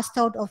cast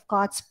out of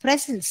God's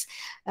presence.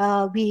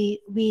 We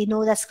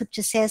know that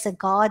scripture says that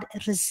God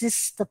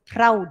resists the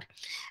proud,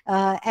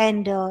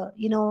 and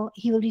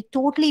he will be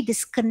totally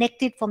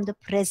disconnected from the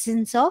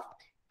presence of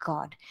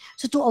God.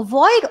 So to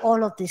avoid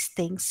all of these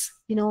things,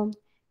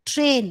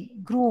 train,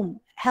 groom,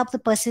 help the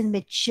person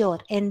mature,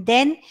 and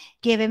then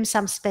give him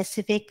some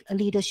specific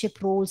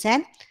leadership roles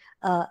and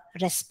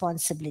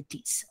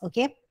responsibilities.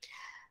 Okay.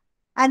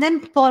 And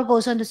then Paul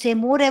goes on to say,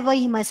 moreover,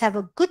 he must have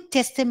a good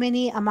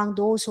testimony among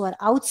those who are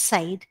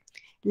outside,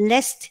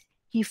 lest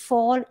he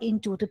fall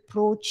into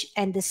reproach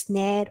and the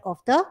snare of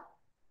the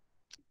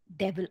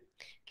devil.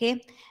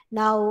 Okay.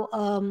 Now,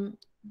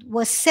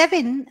 verse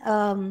 7,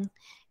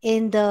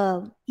 in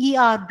the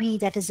ERB,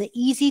 that is the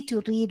easy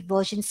to read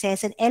version,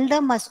 says an elder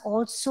must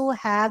also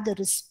have the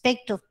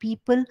respect of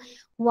people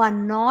who are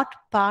not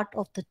part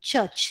of the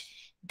church.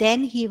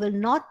 Then he will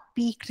not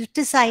be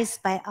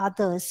criticized by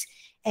others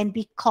and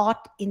be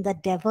caught in the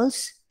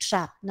devil's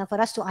trap. Now, for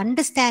us to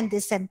understand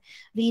this, and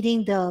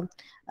reading the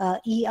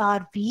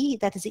ERV,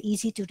 that is the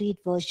easy to read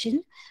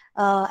version,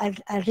 I'll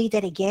read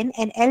that again.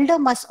 An elder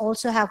must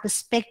also have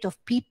respect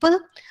of people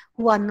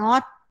who are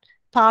not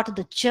part of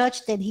the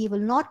church. Then he will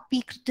not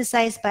be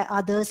criticized by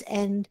others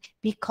and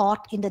be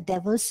caught in the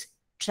devil's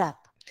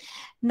trap.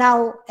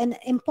 Now, an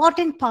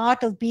important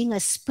part of being a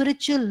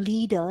spiritual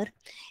leader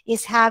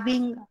is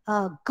having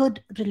a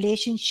good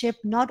relationship,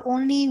 not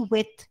only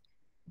with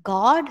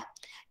God,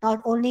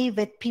 not only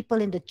with people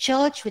in the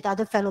church, with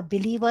other fellow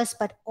believers,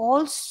 but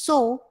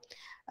also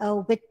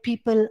with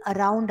people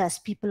around us,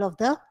 people of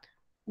the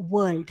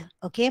world.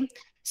 Okay,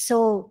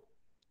 so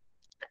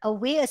a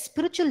way a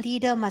spiritual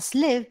leader must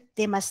live,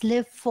 they must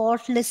live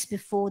faultless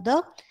before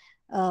the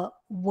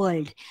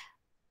world.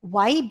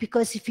 Why?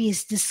 Because if he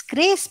is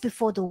disgraced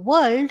before the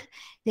world,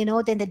 then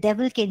the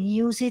devil can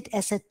use it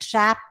as a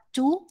trap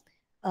to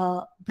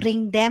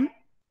bring them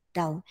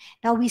down.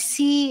 Now we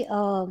see,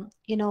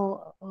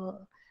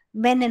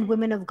 men and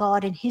women of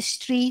God in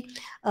history,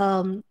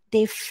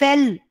 they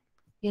fell,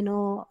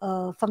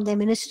 from their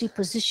ministry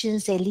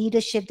positions, their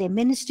leadership, their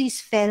ministries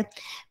fell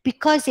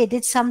because they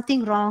did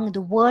something wrong.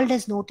 The world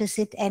has noticed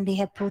it, and they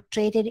have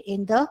portrayed it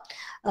in the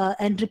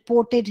and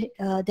reported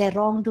their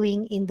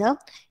wrongdoing in the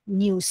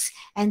news,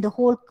 and the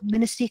whole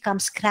ministry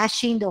comes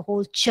crashing. The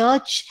whole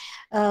church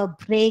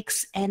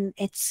breaks, and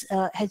it's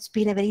has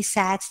been a very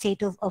sad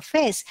state of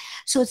affairs.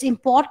 So it's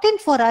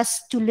important for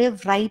us to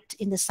live right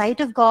in the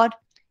sight of God,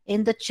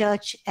 in the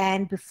church,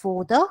 and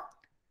before the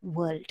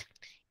world.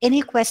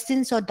 Any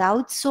questions or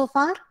doubts so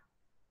far?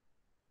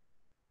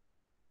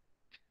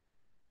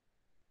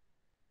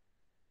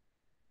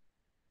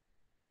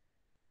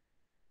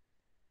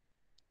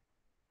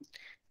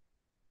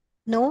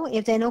 No?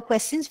 If there are no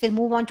questions, we'll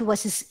move on to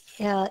verses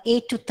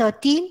 8 to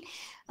 13.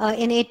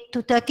 In 8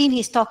 to 13,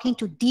 he's talking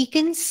to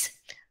deacons,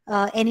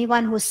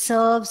 anyone who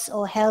serves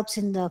or helps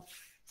in the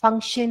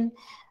function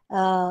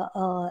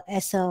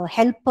as a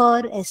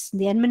helper, as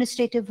the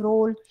administrative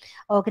role,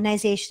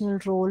 organizational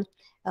role.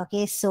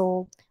 Okay,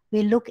 so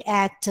we look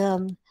at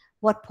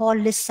what Paul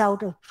lists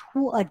out of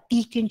who a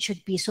deacon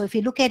should be. So if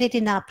you look at it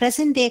in our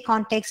present day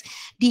context,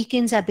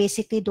 deacons are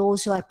basically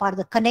those who are part of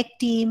the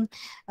connect team,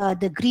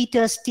 the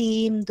greeters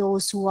team,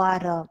 those who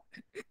are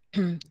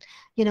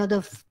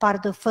the part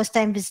of the first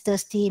time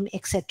visitors team,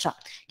 etc.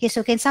 Okay,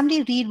 so can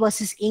somebody read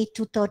verses 8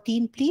 to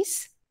 13,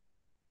 please?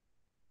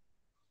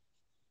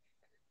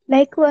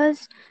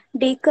 Likewise,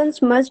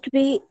 deacons must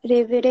be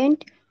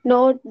reverent,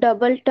 not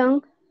double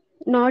tongued,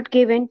 not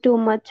given to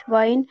much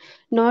wine,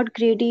 not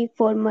greedy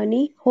for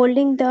money,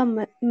 holding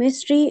the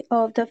mystery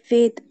of the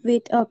faith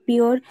with a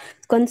pure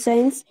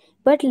conscience.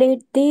 But let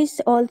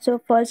these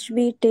also first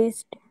be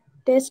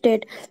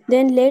tested,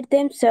 then let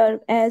them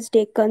serve as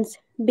deacons,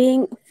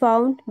 being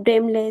found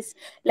blameless.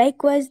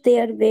 Likewise,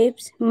 their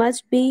wives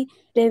must be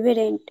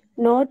reverent,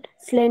 not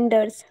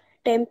slanderers,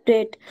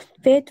 temperate,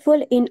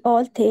 faithful in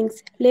all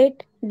things.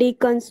 Let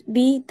deacons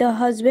be the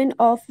husband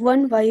of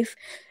one wife,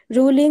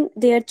 ruling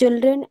their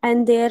children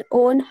and their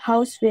own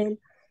house well.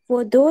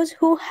 For those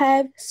who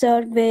have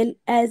served well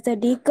as the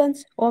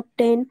deacons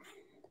obtain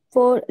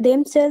for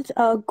themselves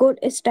a good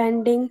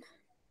standing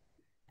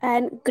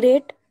and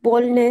great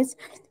boldness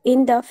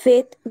in the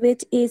faith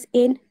which is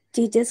in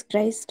Jesus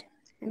Christ.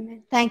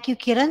 Amen. Thank you,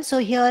 Kiran. So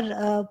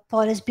here,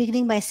 Paul is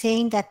beginning by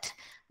saying that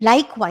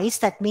likewise,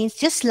 that means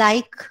just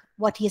like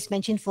what he has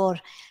mentioned for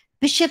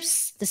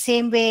bishops, the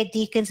same way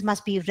deacons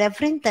must be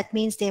reverent. That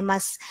means they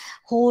must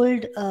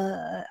hold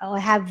or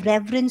have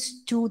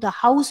reverence to the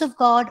house of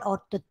God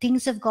or the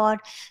things of God.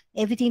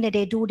 Everything that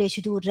they do, they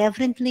should do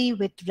reverently,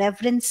 with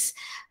reverence.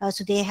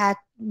 So they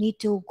need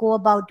to go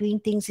about doing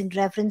things in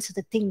reverence to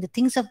the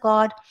things of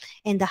God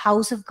and the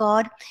house of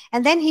God.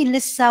 And then he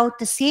lists out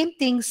the same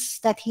things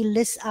that he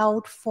lists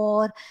out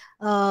for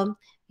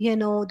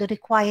the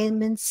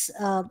requirements,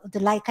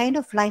 the kind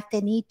of life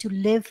they need to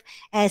live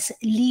as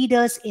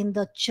leaders in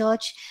the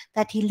church,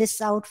 that he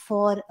lists out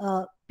for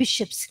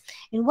bishops.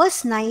 In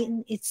verse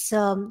 9, it's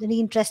really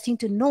interesting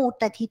to note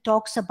that he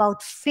talks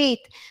about faith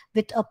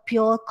with a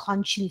pure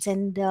conscience.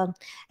 And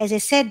as I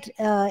said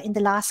in the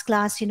last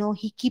class,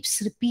 he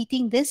keeps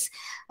repeating this.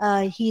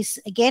 He's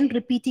again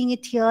repeating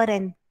it here,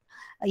 and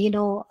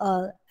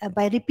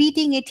by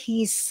repeating it,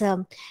 he's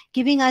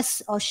giving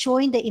us or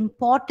showing the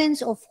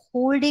importance of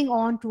holding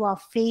on to our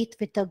faith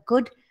with a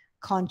good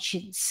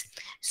conscience.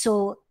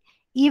 So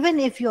even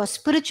if your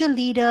spiritual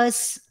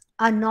leaders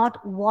are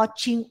not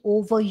watching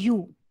over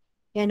you,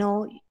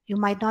 you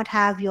might not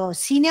have your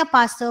senior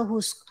pastor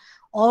who's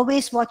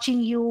always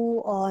watching you,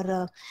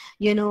 or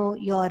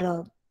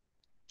your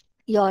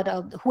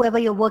whoever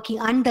you're working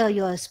under,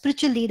 your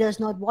spiritual leaders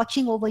not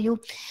watching over you,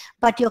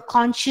 but your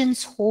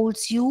conscience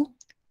holds you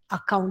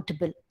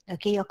accountable.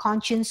 Okay, your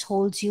conscience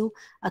holds you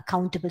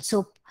accountable.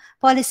 So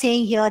Paul is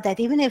saying here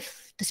that even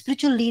if the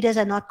spiritual leaders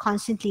are not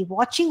constantly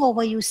watching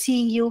over you,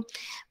 seeing you,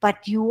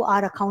 but you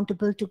are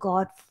accountable to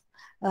God,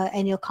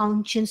 and your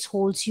conscience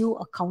holds you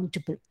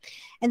accountable.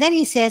 And then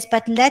he says,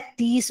 but let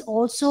these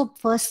also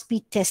first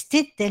be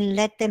tested, then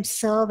let them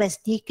serve as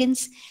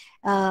deacons,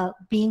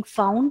 being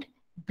found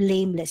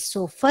blameless.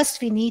 So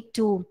first we need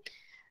to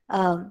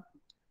um,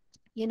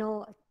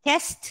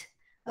 test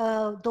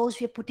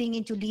those we're putting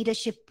into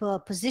leadership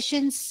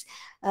positions,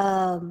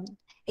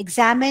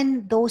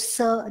 examine those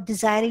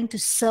desiring to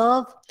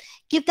serve,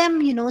 give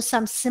them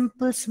some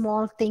simple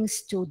small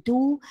things to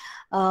do,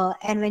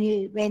 and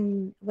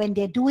when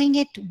they're doing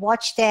it,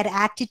 watch their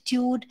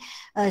attitude,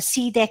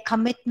 see their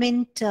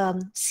commitment,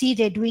 see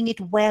they're doing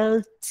it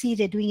well, see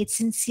they're doing it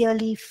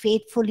sincerely,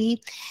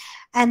 faithfully.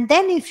 And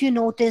then if you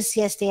notice,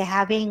 yes, they're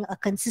having a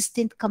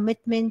consistent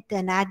commitment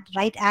and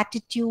right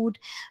attitude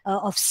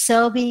of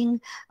serving,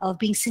 of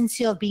being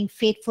sincere, of being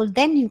faithful,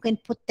 then you can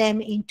put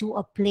them into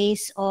a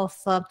place of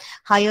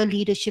higher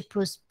leadership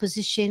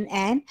position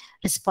and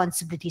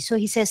responsibility. So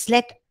he says,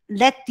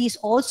 let these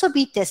also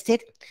be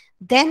tested,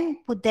 then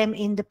put them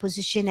in the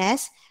position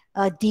as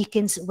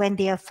deacons when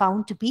they are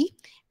found to be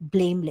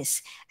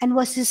blameless. And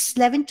verses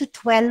 11 to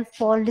 12,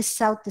 Paul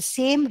lists out the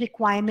same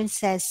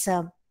requirements as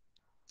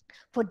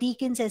for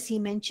deacons, as he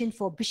mentioned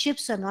for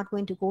bishops. So I'm not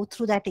going to go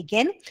through that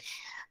again.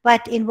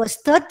 But in verse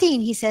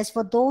 13, he says,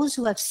 for those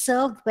who have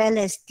served well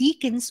as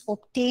deacons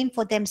obtain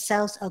for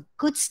themselves a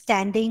good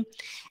standing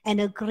and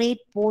a great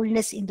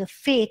boldness in the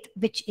faith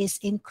which is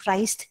in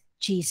Christ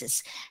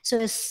Jesus. So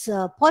as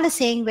Paul is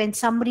saying, when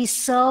somebody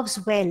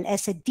serves well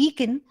as a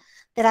deacon,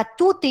 there are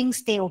two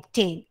things they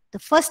obtain. The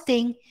first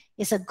thing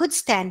is a good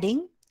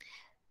standing,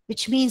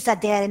 which means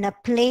that they are in a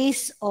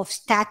place of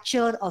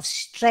stature, of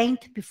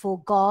strength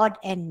before God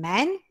and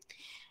man.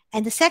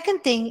 And the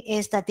second thing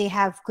is that they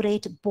have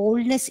great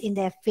boldness in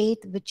their faith,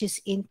 which is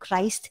in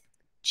Christ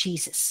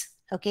Jesus.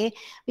 Okay,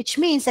 which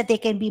means that they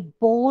can be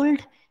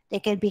bold, they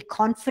can be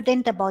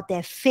confident about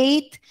their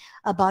faith,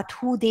 about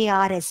who they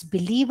are as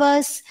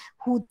believers,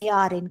 who they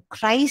are in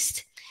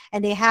Christ,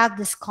 and they have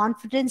this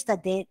confidence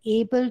that they're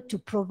able to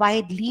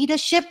provide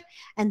leadership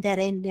and they're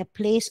in a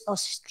place of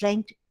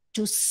strength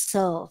to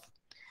serve.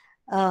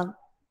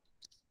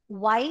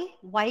 Why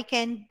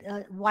can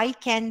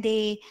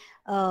they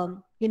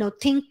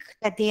think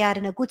that they are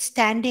in a good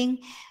standing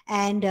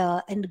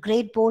and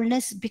great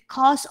boldness?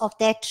 Because of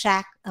their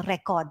track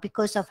record,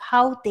 because of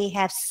how they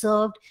have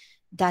served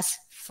thus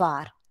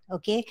far.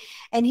 Okay,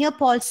 and here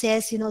Paul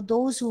says,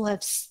 those who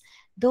have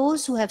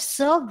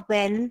served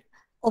well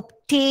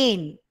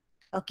obtain.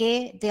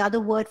 Okay, the other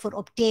word for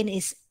obtain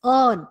is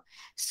earn.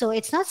 So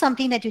it's not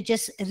something that you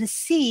just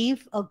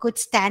receive a good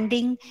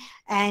standing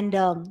and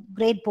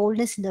great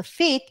boldness in the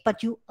faith,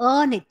 but you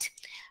earn it.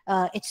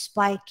 It's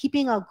by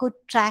keeping a good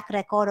track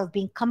record of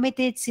being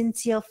committed,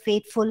 sincere,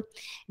 faithful. And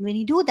when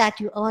you do that,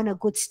 you earn a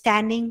good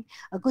standing,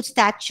 a good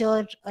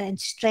stature and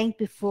strength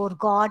before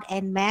God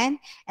and man.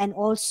 And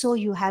also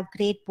you have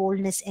great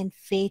boldness and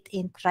faith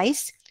in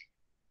Christ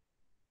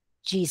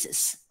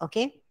Jesus.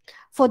 Okay.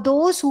 For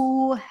those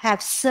who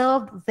have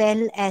served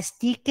well as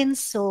deacons,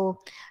 so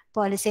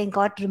Paul is saying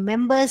God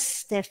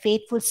remembers their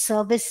faithful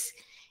service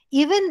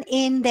even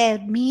in their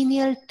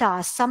menial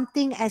tasks.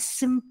 Something as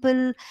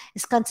simple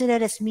is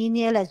considered as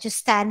menial as just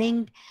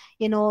standing,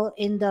 in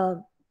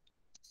the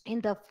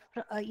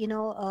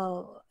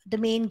the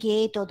main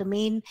gate or the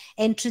main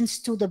entrance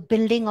to the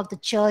building of the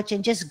church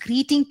and just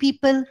greeting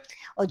people,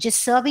 or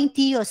just serving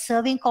tea or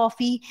serving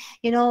coffee.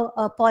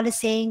 Paul is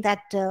saying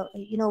that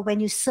when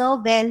you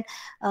serve well,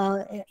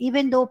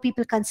 even though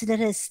people consider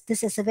this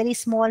as a very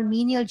small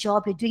menial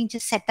job, you're doing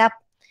just set up,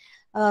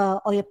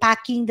 or you're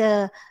packing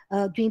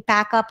doing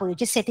pack up, or you're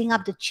just setting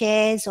up the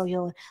chairs, or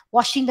you're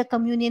washing the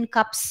communion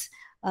cups,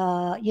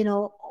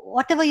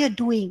 whatever you're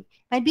doing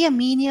might be a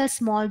menial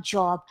small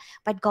job,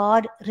 but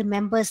God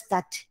remembers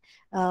that,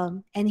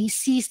 and he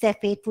sees their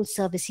faithful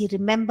service. He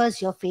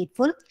remembers your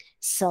faithful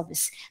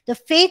service. The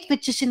faith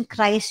which is in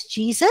Christ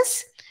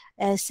Jesus,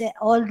 as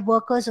all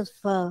workers of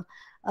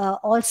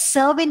all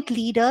servant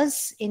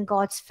leaders in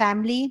God's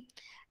family,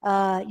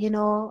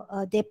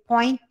 they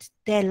point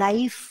their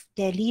life,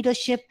 their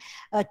leadership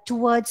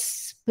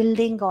towards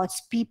building God's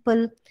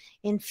people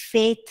in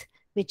faith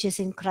which is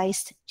in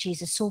Christ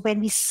Jesus. So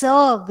when we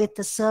serve with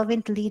the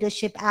servant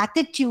leadership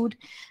attitude,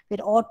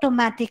 we're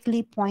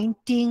automatically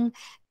pointing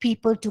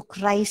people to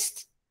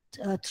Christ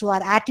through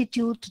our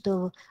attitude,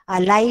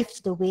 our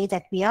life, the way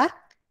that we are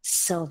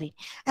serving.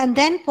 And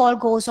then Paul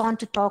goes on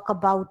to talk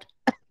about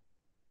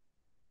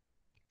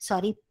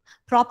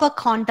proper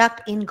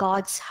conduct in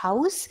God's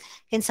house.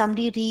 Can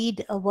somebody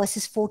read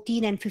verses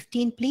 14 and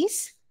 15,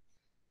 please?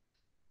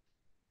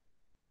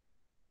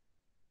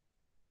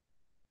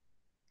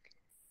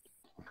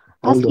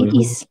 Although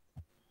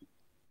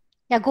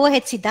go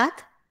ahead,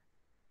 Siddharth.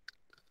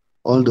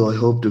 Although I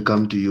hope to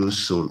come to you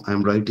soon, I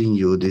am writing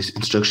you this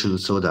instruction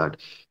so that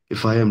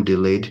if I am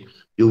delayed,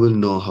 you will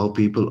know how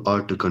people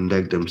ought to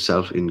conduct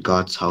themselves in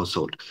God's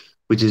household,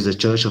 which is the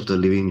church of the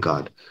living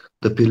God,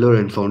 the pillar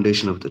and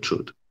foundation of the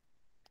truth.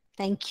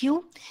 Thank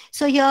you.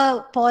 So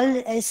here Paul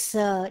is,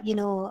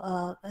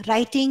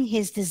 writing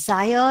his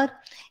desire,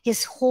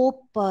 his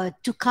hope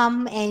to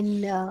come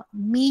and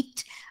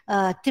meet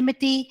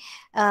Timothy,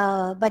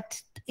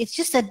 but it's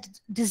just a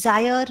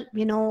desire,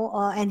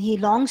 and he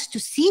longs to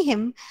see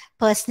him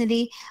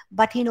personally,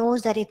 but he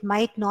knows that it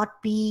might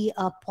not be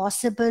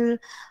possible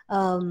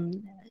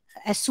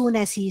as soon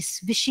as he's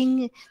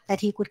wishing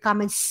that he could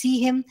come and see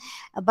him.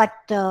 But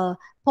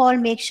Paul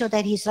makes sure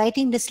that he's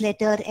writing this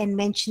letter and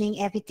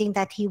mentioning everything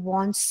that he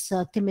wants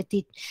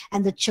Timothy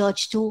and the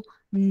church to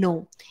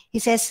know. He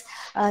says,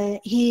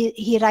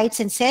 he writes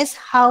and says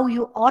how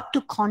you ought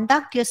to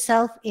conduct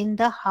yourself in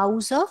the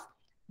house of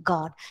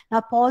God.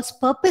 Now, Paul's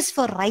purpose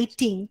for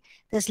writing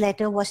this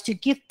letter was to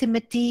give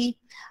Timothy,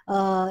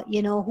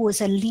 who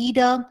is a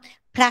leader,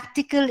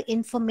 practical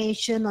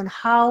information on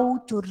how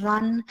to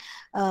run,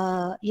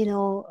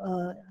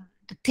 the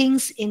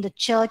things in the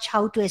church,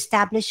 how to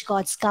establish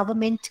God's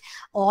government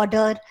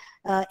order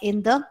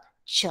in the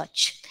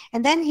church.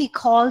 And then he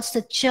calls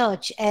the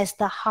church as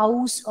the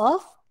house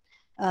of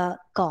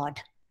God.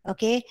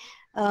 Okay.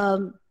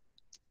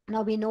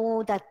 Now we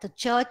know that the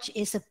church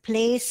is a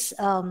place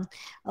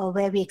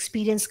where we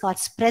experience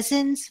God's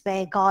presence,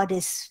 where God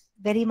is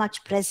very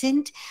much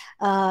present.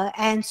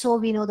 And so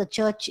we know the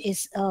church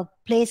is a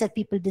place that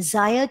people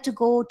desire to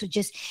go to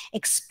just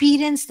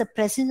experience the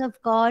presence of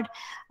God.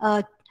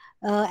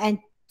 And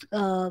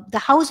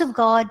the house of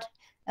God,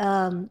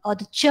 or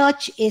the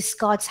church, is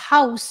God's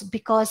house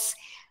because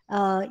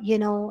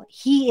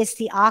he is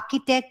the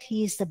architect,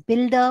 he is the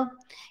builder,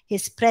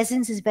 his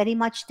presence is very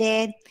much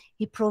there,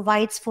 he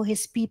provides for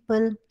his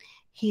people,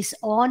 he's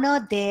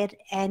honored there,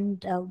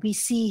 and we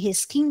see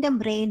his kingdom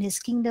reign, his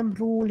kingdom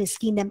rule, his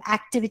kingdom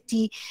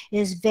activity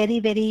is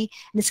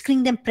his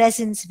kingdom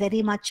presence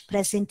very much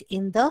present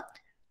in the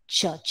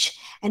church.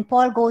 And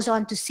Paul goes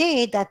on to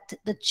say that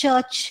the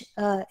church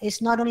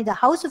is not only the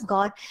house of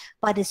God,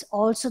 but is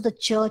also the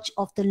church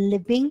of the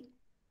living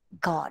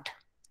God.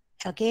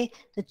 Okay,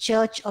 the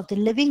church of the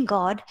living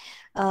God.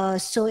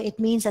 So it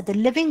means that the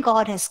living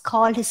God has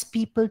called his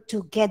people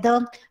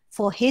together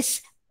for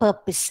his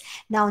purpose.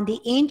 Now, in the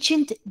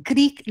ancient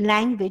Greek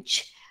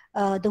language,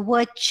 the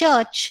word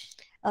church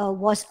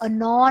was a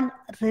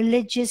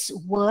non-religious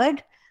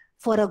word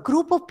for a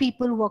group of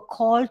people who are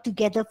called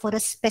together for a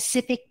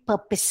specific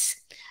purpose.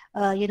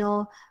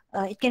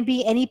 It can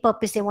be any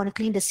purpose. They want to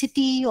clean the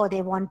city, or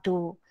they want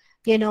to,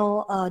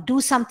 do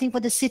something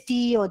for the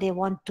city, or they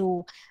want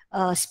to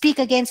speak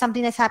against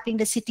something that's happening in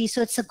the city.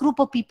 So it's a group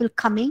of people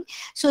coming.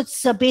 So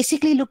it's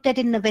basically looked at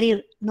in a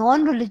very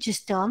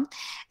non-religious term.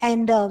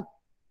 And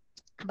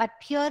but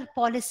here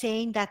Paul is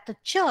saying that the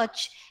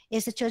church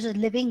is the church of the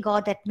living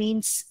God. That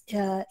means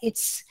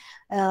it's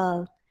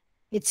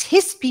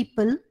his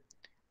people,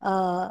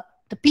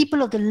 the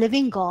people of the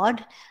living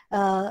God,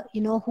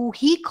 who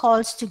he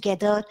calls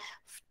together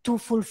to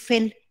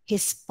fulfill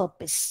his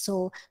purpose.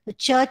 So the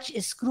church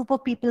is a group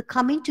of people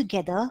coming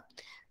together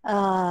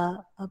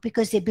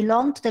because they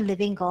belong to the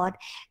living God,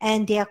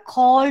 and they are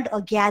called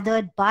or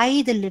gathered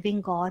by the living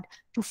God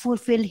to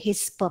fulfill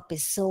his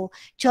purpose. So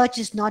church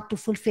is not to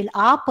fulfill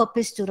our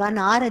purpose, to run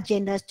our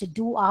agendas, to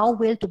do our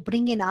will, to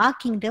bring in our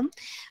kingdom,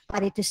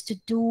 but it is to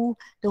do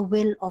the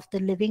will of the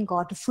living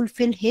God, to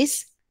fulfill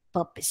his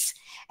purpose.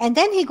 And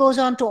then he goes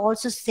on to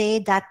also say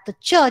that the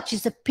church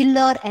is a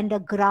pillar and a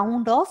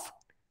ground of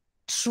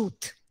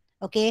truth.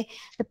 Okay,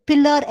 the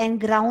pillar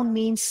and ground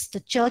means the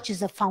church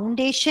is a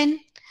foundation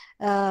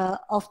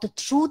of the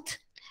truth.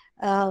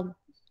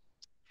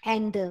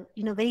 And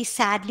very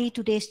sadly,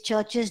 today's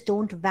churches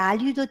don't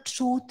value the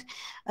truth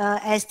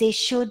as they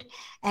should,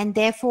 and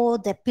therefore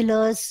their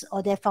pillars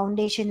or their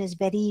foundation is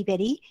very,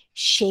 very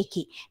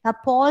shaky. Now,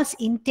 Paul's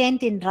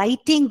intent in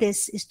writing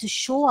this is to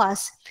show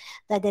us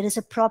that there is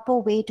a proper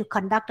way to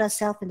conduct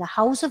ourselves in the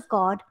house of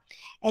God.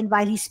 And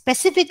while he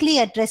specifically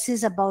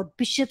addresses about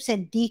bishops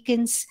and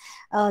deacons,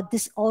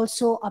 this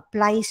also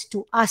applies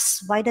to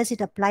us. Why does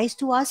it apply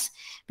to us?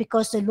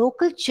 Because the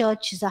local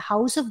church is a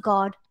house of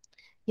God.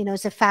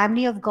 It's a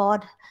family of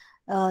God.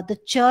 The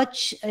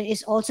church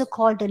is also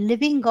called the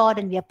living God,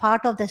 and we are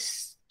part of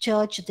this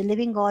church, the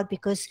living God,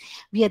 because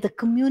we are the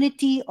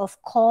community of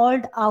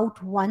called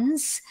out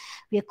ones.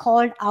 We are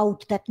called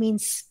out. That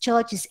means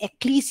church is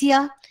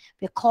ecclesia.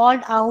 We are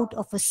called out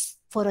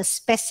for a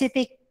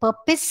specific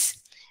purpose.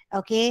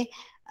 Okay.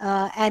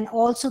 And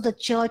also the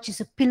church is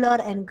a pillar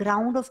and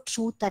ground of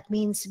truth. That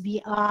means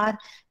we are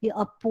the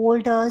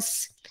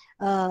upholders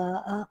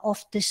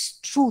of this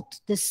truth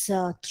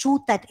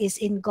that is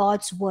in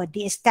God's word,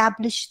 the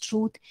established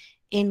truth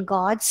in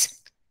God's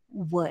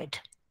word.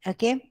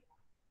 Okay.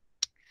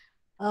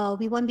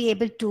 We won't be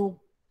able to.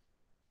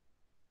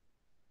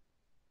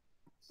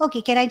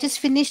 Okay, can I just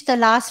finish the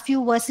last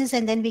few verses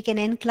and then we can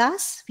end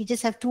class? We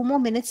just have 2 more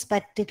minutes,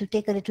 but it will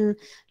take a little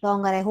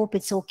longer. I hope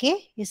it's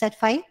okay. Is that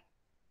fine?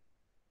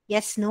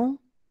 Yes, no?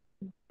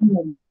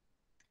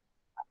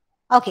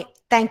 Okay,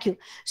 thank you.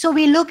 So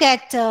we look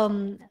at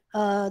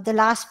the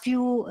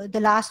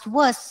last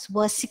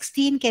verse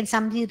 16. Can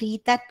somebody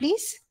read that,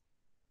 please?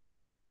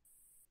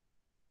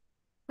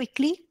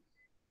 Quickly.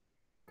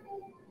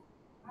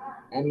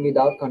 And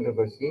without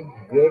controversy,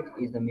 great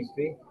is the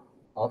mystery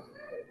of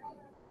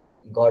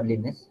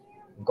godliness.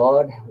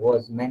 God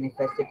was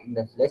manifested in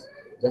the flesh,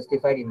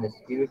 justified in the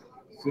spirit,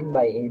 seen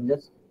by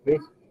angels,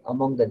 preached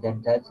among the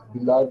Gentiles,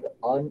 beloved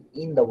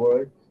in the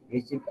world,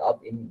 received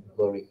up in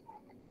glory.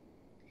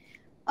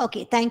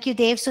 Okay, thank you,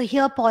 Dave. So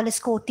here Paul is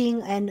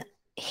quoting an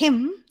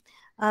hymn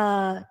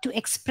to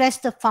express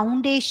the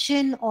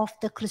foundation of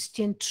the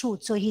Christian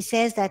truth. So he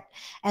says that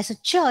as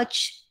a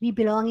church, we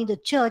belong in the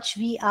church,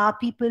 we are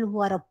people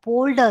who are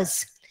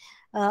upholders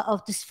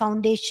of this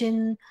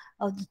foundation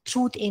of the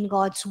truth in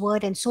God's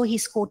word. And so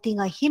he's quoting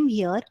a hymn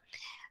here.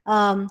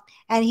 And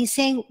he's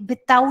saying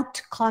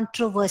without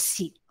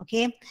controversy,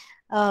 okay?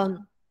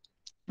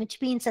 Which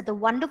means that the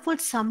wonderful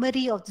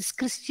summary of this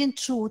Christian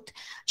truth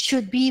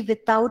should be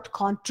without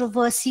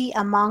controversy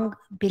among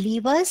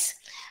believers.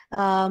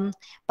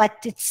 But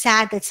it's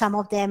sad that some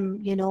of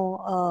them,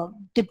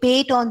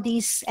 debate on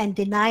these and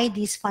deny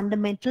these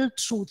fundamental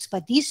truths.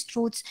 But these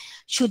truths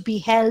should be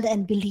held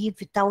and believed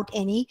without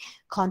any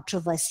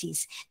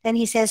controversies. Then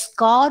he says,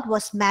 God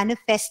was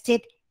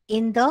manifested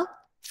in the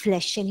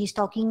flesh. And he's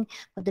talking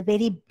about the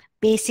very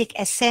basic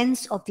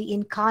essence of the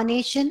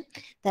incarnation,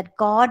 that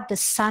God, the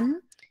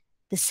Son,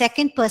 the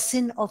second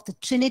person of the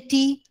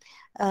Trinity,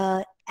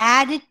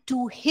 added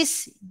to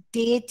his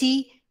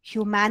deity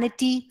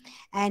humanity,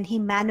 and he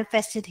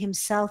manifested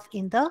himself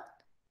in the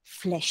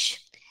flesh.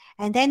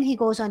 And then he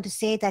goes on to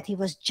say that he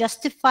was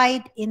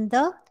justified in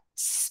the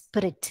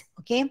spirit.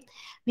 Okay,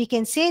 we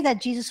can say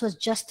that Jesus was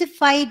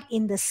justified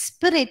in the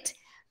spirit,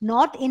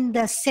 not in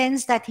the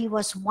sense that he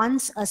was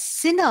once a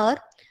sinner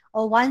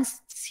or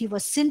once he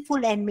was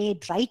sinful and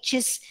made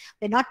righteous.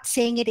 We're not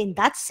saying it in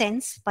that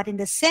sense, but in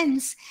the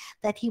sense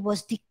that he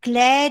was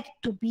declared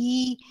to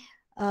be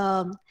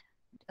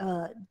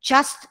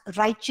just,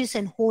 righteous,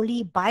 and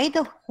holy by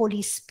the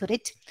Holy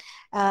Spirit,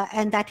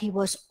 and that he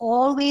was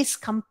always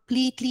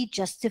completely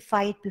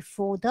justified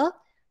before the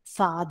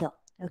Father.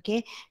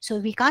 Okay, so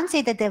we can't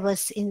say that there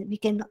was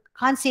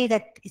can't say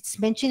that it's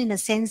mentioned in a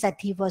sense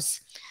that he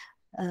was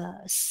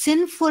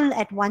sinful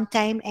at one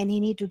time and he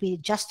need to be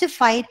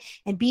justified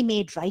and be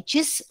made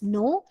righteous.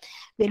 No,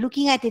 we're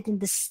looking at it in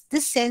this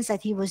sense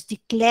that he was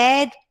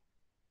declared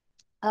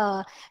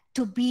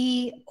to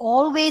be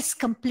always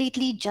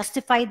completely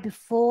justified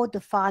before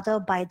the Father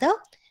by the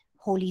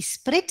Holy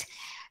Spirit.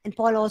 And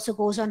Paul also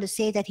goes on to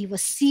say that he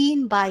was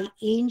seen by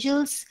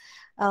angels.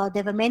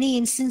 There were many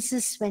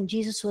instances when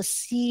Jesus was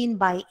seen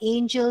by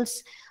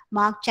angels.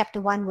 Mark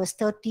chapter 1 verse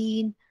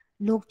 13,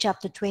 Luke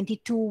chapter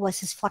 22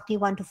 verses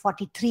 41 to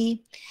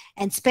 43.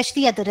 And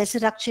especially at the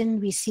resurrection,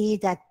 we see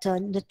that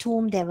in the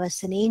tomb there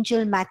was an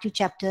angel, Matthew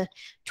chapter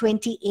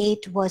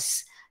 28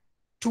 verse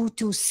 2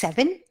 to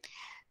 7.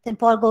 Then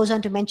Paul goes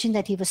on to mention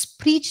that he was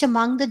preached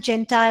among the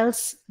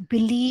Gentiles,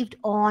 believed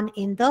on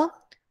in the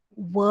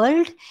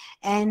world.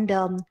 And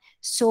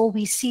so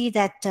we see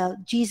that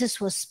Jesus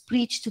was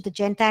preached to the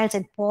Gentiles,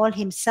 and Paul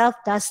himself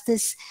does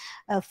this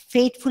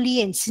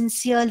faithfully and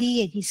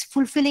sincerely, and he's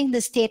fulfilling the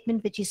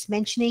statement which he's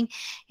mentioning.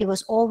 He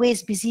was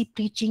always busy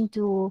preaching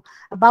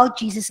about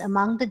Jesus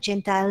among the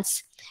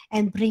Gentiles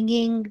and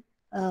bringing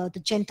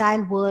the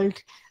Gentile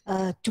world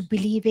to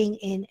believing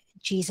in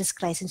Jesus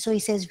Christ. And so he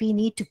says we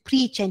need to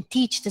preach and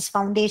teach this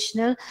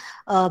foundational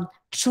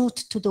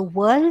truth to the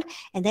world.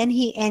 And then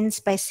he ends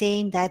by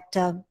saying that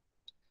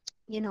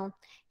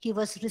he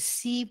was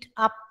received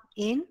up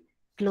in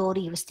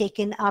glory. He was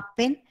taken up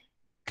in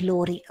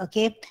glory.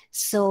 Okay,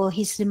 so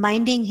he's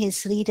reminding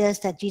his readers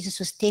that Jesus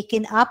was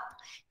taken up,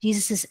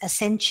 Jesus'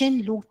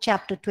 ascension, Luke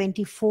chapter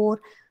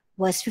 24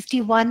 verse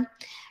 51.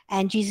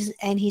 And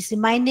he's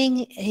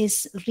reminding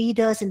his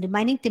readers and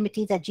reminding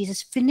Timothy that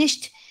Jesus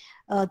finished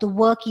the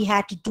work he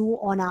had to do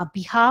on our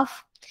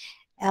behalf.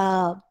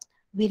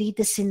 We read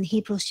this in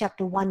Hebrews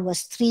chapter 1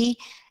 verse 3,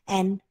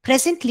 and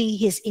presently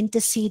he's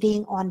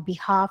interceding on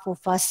behalf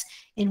of us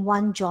in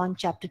 1 John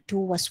chapter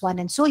 2 verse 1.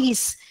 And so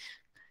he's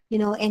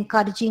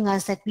encouraging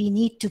us that we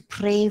need to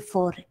pray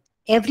for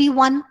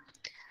everyone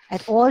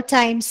at all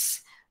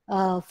times,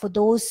 for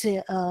those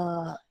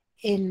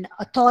in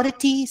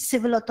authority,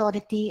 civil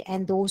authority,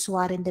 and those who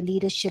are in the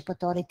leadership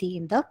authority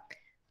in the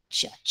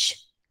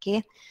church.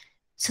 Okay,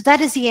 so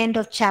that is the end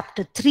of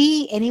chapter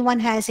 3. Anyone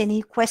has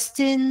any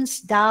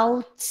questions,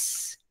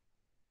 doubts,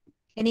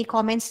 any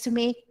comments to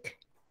make?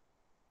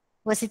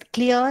 Was it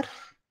clear?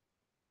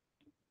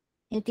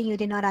 Anything you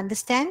did not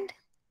understand?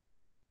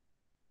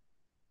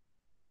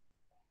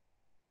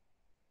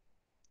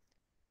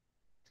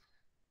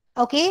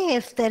 Okay,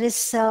 if there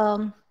is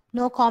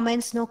no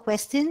comments, no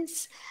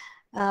questions,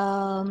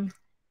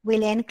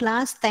 we'll end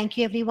class. Thank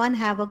you, everyone.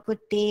 Have a good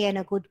day and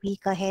a good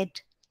week ahead.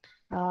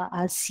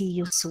 I'll see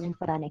you soon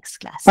for our next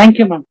class. Thank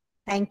you, ma'am.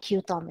 Thank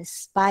you,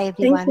 Thomas. Bye,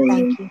 everyone.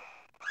 Thank you.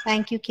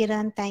 Thank you,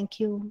 Kiran. Thank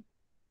you.